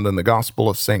found in the Gospel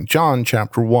of St. John,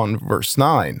 chapter 1, verse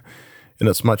 9,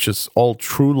 inasmuch as all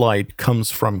true light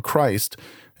comes from Christ,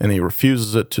 and he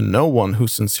refuses it to no one who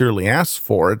sincerely asks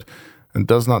for it and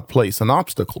does not place an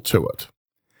obstacle to it.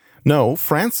 No,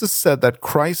 Francis said that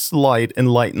Christ's light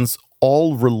enlightens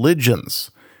all religions,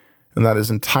 and that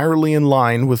is entirely in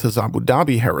line with his Abu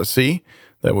Dhabi heresy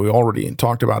that we already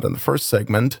talked about in the first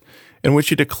segment, in which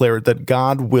he declared that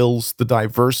God wills the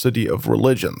diversity of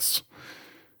religions.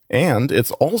 And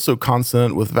it's also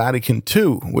consonant with Vatican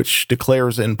II, which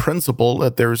declares in principle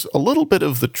that there's a little bit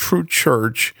of the true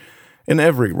church in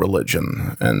every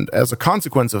religion, and as a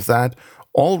consequence of that,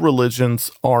 all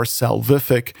religions are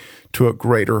salvific to a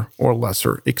greater or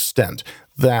lesser extent.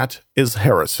 That is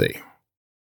heresy.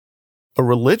 A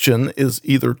religion is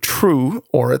either true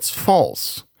or it's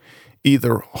false,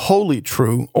 either wholly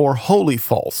true or wholly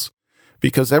false,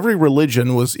 because every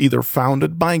religion was either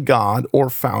founded by God or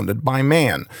founded by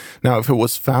man. Now, if it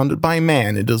was founded by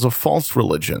man, it is a false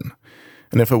religion.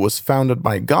 And if it was founded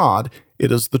by God,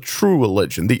 it is the true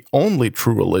religion, the only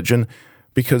true religion,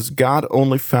 because God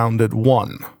only founded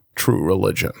one true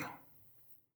religion.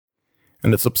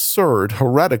 And it's absurd,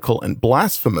 heretical, and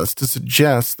blasphemous to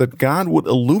suggest that God would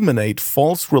illuminate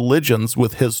false religions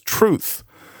with his truth,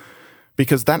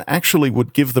 because that actually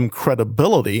would give them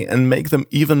credibility and make them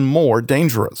even more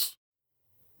dangerous.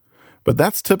 But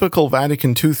that's typical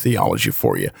Vatican II theology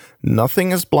for you.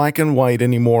 Nothing is black and white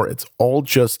anymore. It's all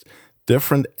just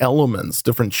different elements,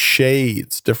 different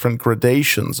shades, different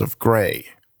gradations of gray.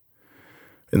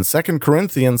 In 2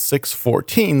 Corinthians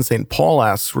 6:14, St. Paul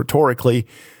asks rhetorically,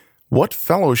 "What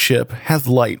fellowship hath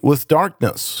light with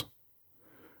darkness?"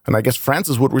 And I guess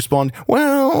Francis would respond,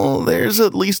 well, there's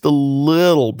at least a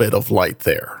little bit of light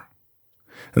there.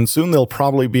 And soon they'll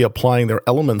probably be applying their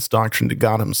elements doctrine to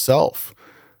God himself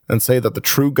and say that the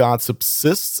true God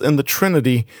subsists in the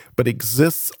Trinity, but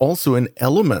exists also in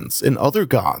elements, in other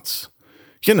gods.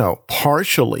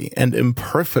 Partially and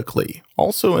imperfectly,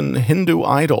 also in Hindu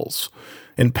idols,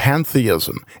 in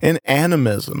pantheism, in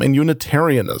animism, in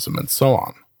Unitarianism, and so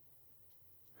on.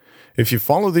 If you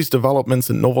follow these developments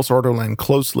in Novus Ordo land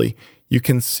closely, you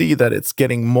can see that it's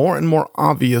getting more and more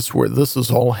obvious where this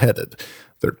is all headed.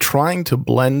 They're trying to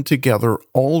blend together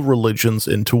all religions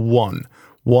into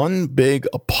one big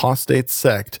apostate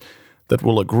sect that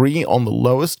will agree on the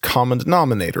lowest common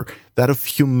denominator, that of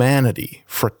humanity,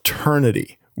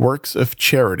 fraternity, works of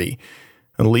charity,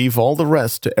 and leave all the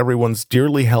rest to everyone's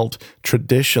dearly held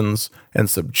traditions and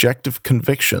subjective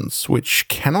convictions, which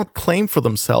cannot claim for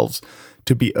themselves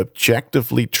to be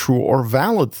objectively true or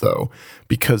valid, though,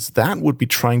 because that would be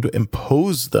trying to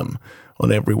impose them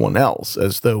on everyone else,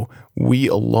 as though we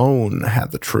alone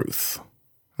had the truth.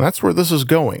 That's where this is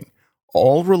going.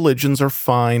 All religions are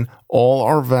fine, all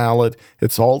are valid,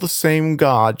 it's all the same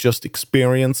God, just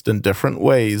experienced in different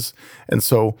ways, and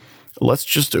so let's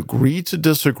just agree to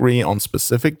disagree on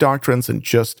specific doctrines and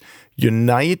just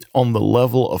unite on the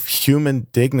level of human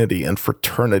dignity and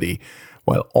fraternity,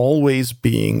 while always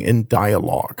being in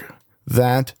dialogue.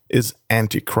 That is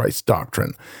Antichrist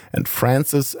doctrine, and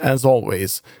Francis, as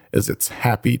always, is its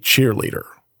happy cheerleader.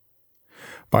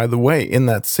 By the way, in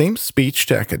that same speech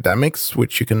to academics,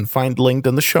 which you can find linked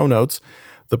in the show notes,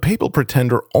 the papal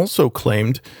pretender also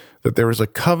claimed that there is a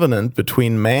covenant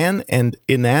between man and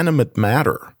inanimate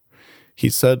matter. He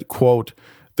said, quote,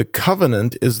 "The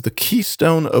covenant is the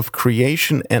keystone of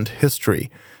creation and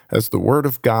history, as the Word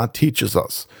of God teaches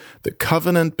us, the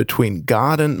covenant between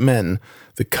God and men,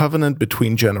 the covenant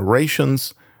between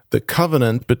generations, the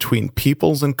covenant between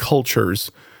peoples and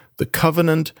cultures, the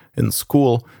covenant in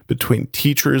school between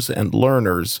teachers and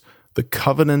learners, the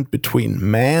covenant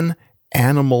between man,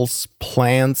 animals,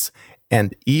 plants,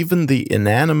 and even the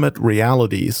inanimate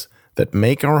realities that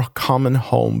make our common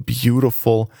home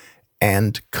beautiful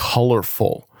and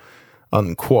colorful,"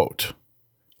 unquote.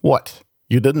 What?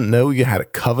 You didn't know you had a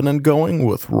covenant going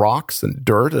with rocks and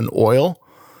dirt and oil?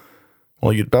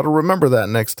 Well, you'd better remember that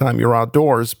next time you're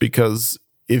outdoors, because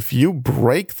if you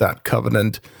break that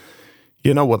covenant,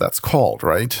 you know what that's called,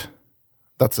 right?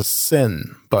 That's a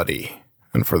sin, buddy.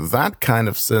 And for that kind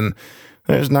of sin,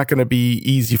 there's not going to be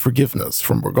easy forgiveness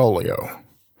from Bergoglio.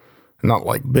 Not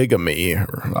like bigamy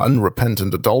or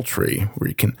unrepentant adultery, where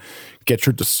you can get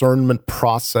your discernment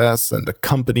process and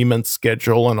accompaniment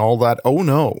schedule and all that. Oh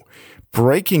no,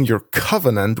 breaking your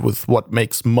covenant with what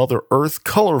makes Mother Earth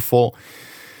colorful,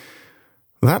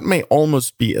 that may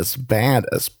almost be as bad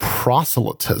as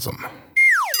proselytism.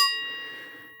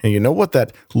 And you know what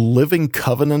that living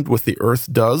covenant with the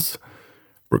earth does?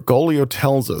 Bergoglio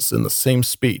tells us in the same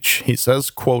speech. He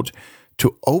says, quote,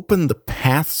 "To open the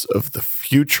paths of the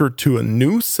future to a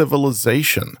new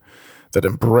civilization that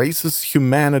embraces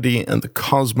humanity and the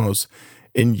cosmos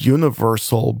in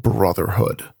universal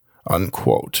brotherhood,"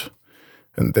 unquote.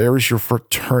 And there's your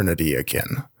fraternity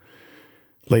again.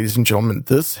 Ladies and gentlemen,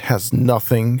 this has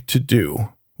nothing to do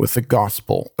with the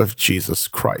gospel of Jesus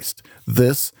Christ.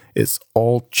 This is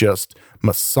all just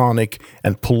Masonic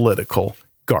and political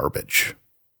garbage.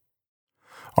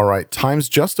 All right, time's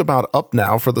just about up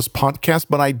now for this podcast,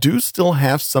 but I do still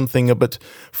have something a bit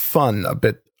fun, a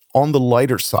bit on the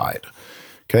lighter side.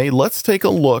 Okay, let's take a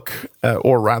look,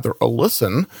 or rather a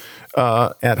listen,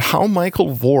 at how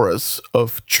Michael Voris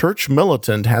of Church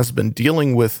Militant has been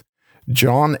dealing with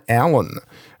John Allen.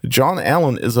 John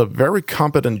Allen is a very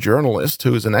competent journalist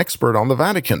who is an expert on the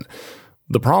Vatican.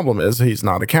 The problem is he's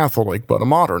not a Catholic, but a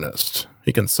modernist.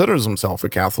 He considers himself a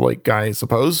Catholic, I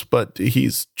suppose, but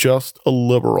he's just a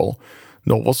liberal,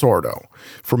 Novus Ordo.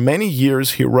 For many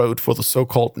years, he wrote for the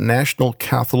so-called National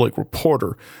Catholic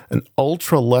Reporter, an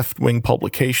ultra-left-wing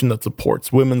publication that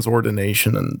supports women's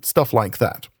ordination and stuff like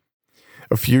that.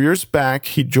 A few years back,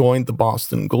 he joined the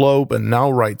Boston Globe and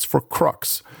now writes for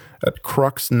Crux at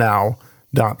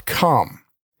cruxnow.com.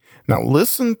 Now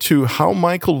listen to how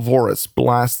Michael Voris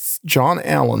blasts John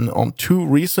Allen on 2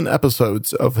 recent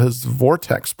episodes of his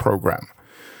Vortex program.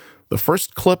 The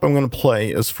first clip I'm going to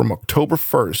play is from October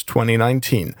 1st,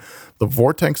 2019, the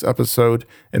Vortex episode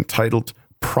entitled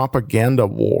Propaganda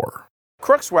War.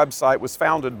 Crux website was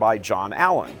founded by John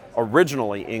Allen,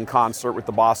 originally in concert with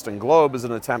the Boston Globe as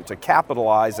an attempt to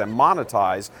capitalize and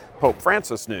monetize Pope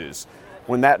Francis news.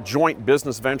 When that joint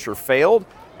business venture failed,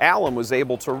 Allen was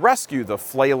able to rescue the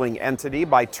flailing entity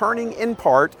by turning in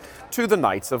part to the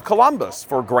Knights of Columbus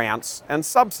for grants and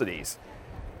subsidies.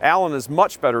 Allen is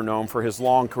much better known for his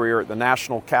long career at the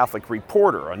National Catholic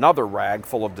Reporter, another rag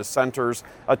full of dissenters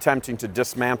attempting to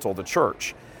dismantle the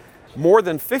church. More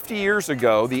than 50 years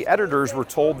ago, the editors were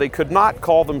told they could not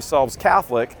call themselves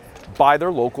Catholic by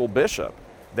their local bishop.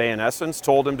 They, in essence,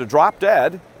 told him to drop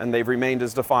dead, and they've remained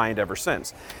as defiant ever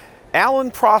since.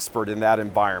 Allen prospered in that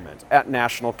environment at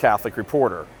National Catholic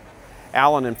Reporter.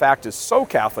 Allen, in fact, is so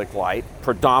Catholic-light,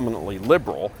 predominantly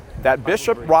liberal, that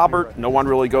Bishop Robert No One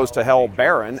Really Goes to Hell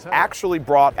Barron actually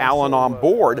brought Allen on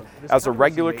board as a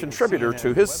regular contributor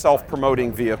to his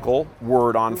self-promoting vehicle,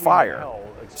 Word on Fire.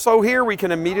 So here we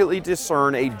can immediately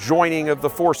discern a joining of the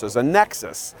forces, a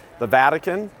nexus: the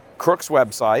Vatican, Crux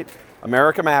website,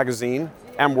 America Magazine,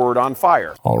 and Word on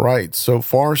Fire. All right, so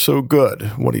far so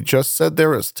good. What he just said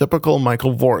there is typical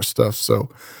Michael Voris stuff, so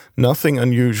nothing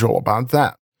unusual about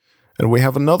that. And we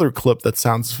have another clip that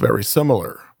sounds very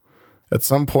similar. At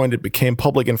some point, it became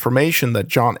public information that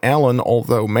John Allen,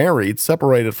 although married,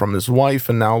 separated from his wife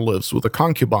and now lives with a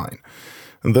concubine.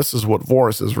 And this is what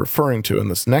Voris is referring to in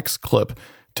this next clip,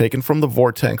 taken from the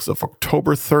Vortex of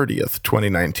October 30th,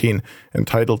 2019,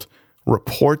 entitled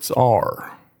Reports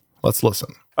Are. Let's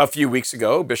listen. A few weeks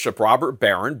ago, Bishop Robert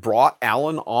Barron brought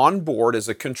Allen on board as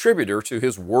a contributor to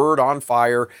his Word on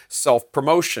Fire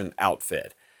self-promotion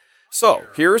outfit. So,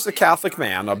 here's a Catholic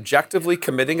man objectively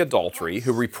committing adultery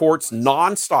who reports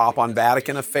nonstop on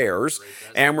Vatican affairs,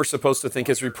 and we're supposed to think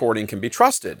his reporting can be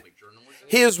trusted.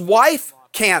 His wife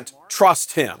can't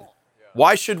trust him.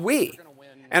 Why should we?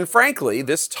 And frankly,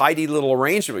 this tidy little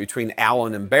arrangement between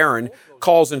Allen and Barron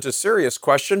calls into serious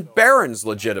question Barron's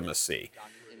legitimacy.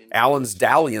 Allen's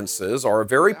dalliances are a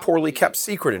very poorly kept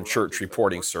secret in church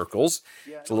reporting circles.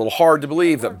 It's a little hard to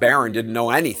believe that Barron didn't know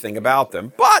anything about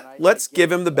them, but let's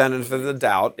give him the benefit of the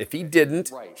doubt. If he didn't,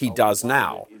 he does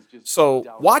now. So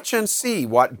watch and see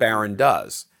what Barron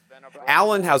does.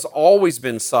 Allen has always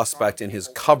been suspect in his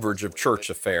coverage of church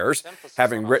affairs,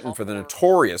 having written for the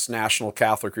notorious National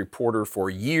Catholic Reporter for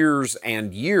years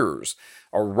and years,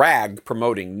 a rag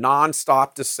promoting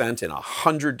nonstop dissent in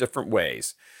 100 different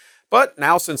ways. But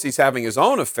now, since he's having his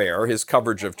own affair, his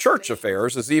coverage of church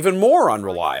affairs is even more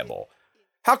unreliable.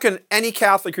 How can any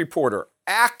Catholic reporter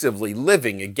actively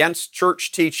living against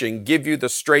church teaching give you the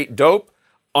straight dope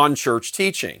on church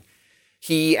teaching?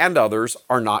 He and others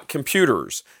are not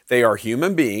computers. They are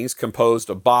human beings composed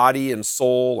of body and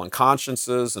soul and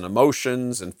consciences and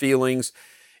emotions and feelings.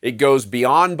 It goes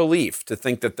beyond belief to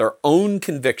think that their own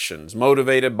convictions,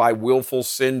 motivated by willful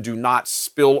sin, do not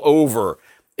spill over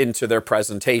into their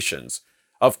presentations.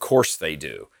 Of course they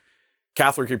do.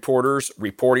 Catholic reporters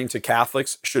reporting to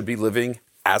Catholics should be living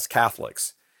as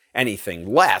Catholics.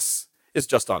 Anything less is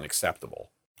just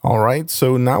unacceptable. All right,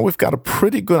 so now we've got a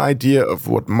pretty good idea of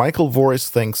what Michael Voris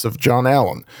thinks of John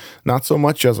Allen, not so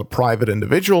much as a private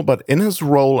individual, but in his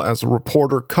role as a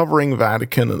reporter covering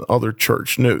Vatican and other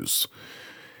church news.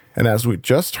 And as we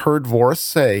just heard Voris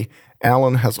say,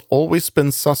 Allen has always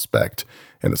been suspect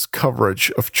in his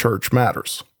coverage of church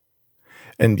matters.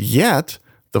 And yet,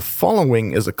 the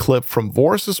following is a clip from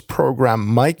Voris's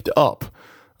program Mic'd Up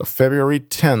of February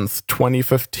 10th,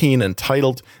 2015,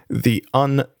 entitled The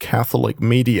Un-Catholic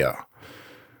Media.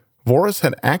 Voris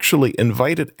had actually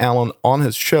invited Allen on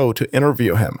his show to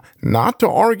interview him, not to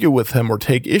argue with him or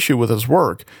take issue with his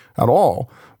work at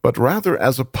all, but rather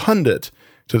as a pundit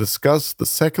to discuss the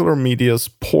secular media's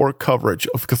poor coverage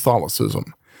of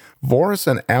Catholicism. Voris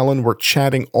and Allen were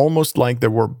chatting almost like they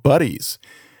were buddies,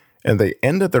 and they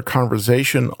ended their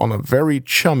conversation on a very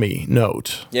chummy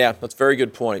note. Yeah, that's a very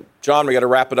good point. John, we got to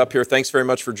wrap it up here. Thanks very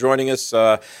much for joining us.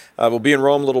 We'll be in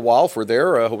Rome a little while if we're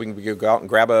there. Hoping we can go out and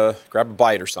grab a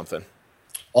bite or something.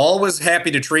 Always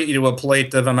happy to treat you to a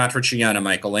plate of amatriciana,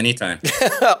 Michael, anytime.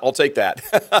 I'll take that.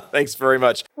 Thanks very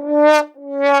much.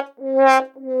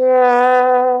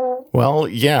 Well,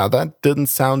 yeah, that didn't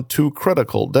sound too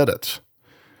critical, did it?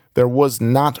 There was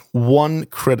not one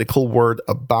critical word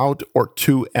about or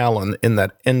to Allen in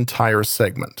that entire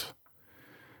segment.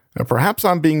 Now, perhaps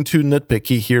I'm being too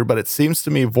nitpicky here, but it seems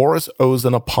to me Voris owes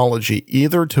an apology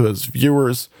either to his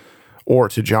viewers or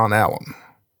to John Allen.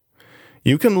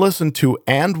 You can listen to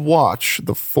and watch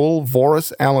the full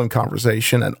Voris-Allen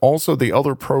conversation and also the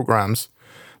other programs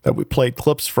that we played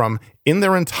clips from in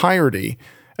their entirety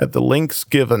at the links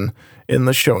given in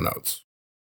the show notes.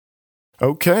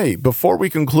 Okay, before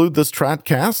we conclude this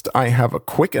Tradcast, I have a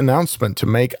quick announcement to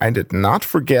make. I did not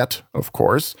forget, of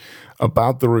course,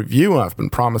 about the review I've been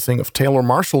promising of Taylor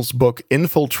Marshall's book,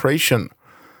 Infiltration,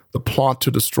 The Plot to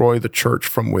Destroy the Church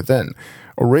from Within.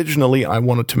 Originally, I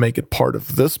wanted to make it part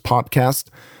of this podcast,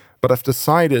 but I've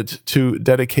decided to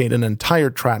dedicate an entire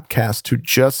Tradcast to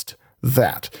just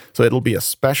that. So it'll be a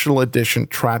special edition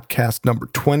Tradcast number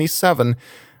 27,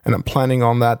 and I'm planning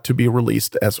on that to be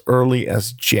released as early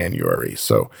as January.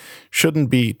 So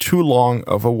shouldn't be too long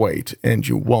of a wait, and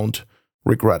you won't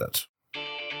regret it.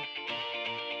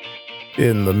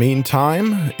 In the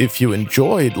meantime, if you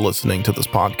enjoyed listening to this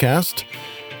podcast,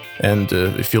 and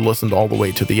if you listened all the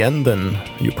way to the end, then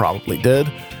you probably did,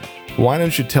 why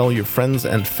don't you tell your friends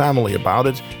and family about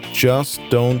it? Just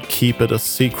don't keep it a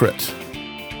secret.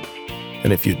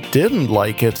 And if you didn't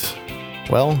like it,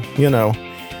 well, you know,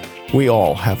 we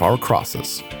all have our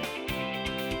crosses.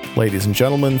 Ladies and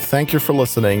gentlemen, thank you for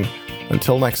listening.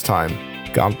 Until next time,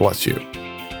 God bless you.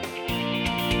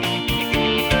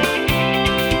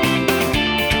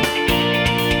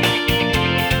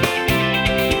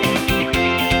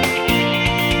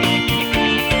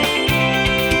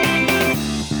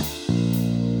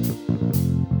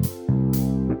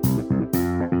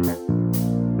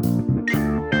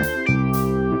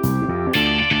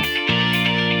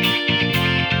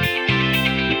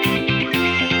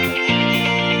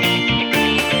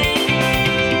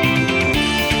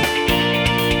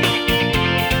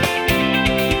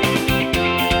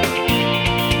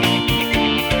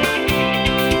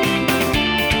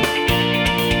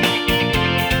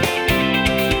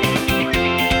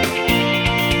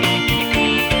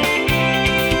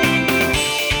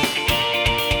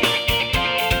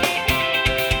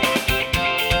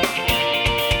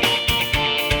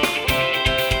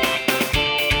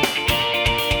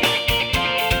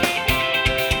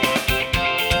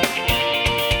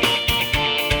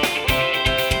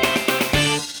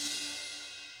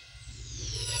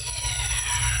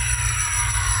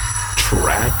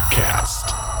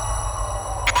 Tradcast.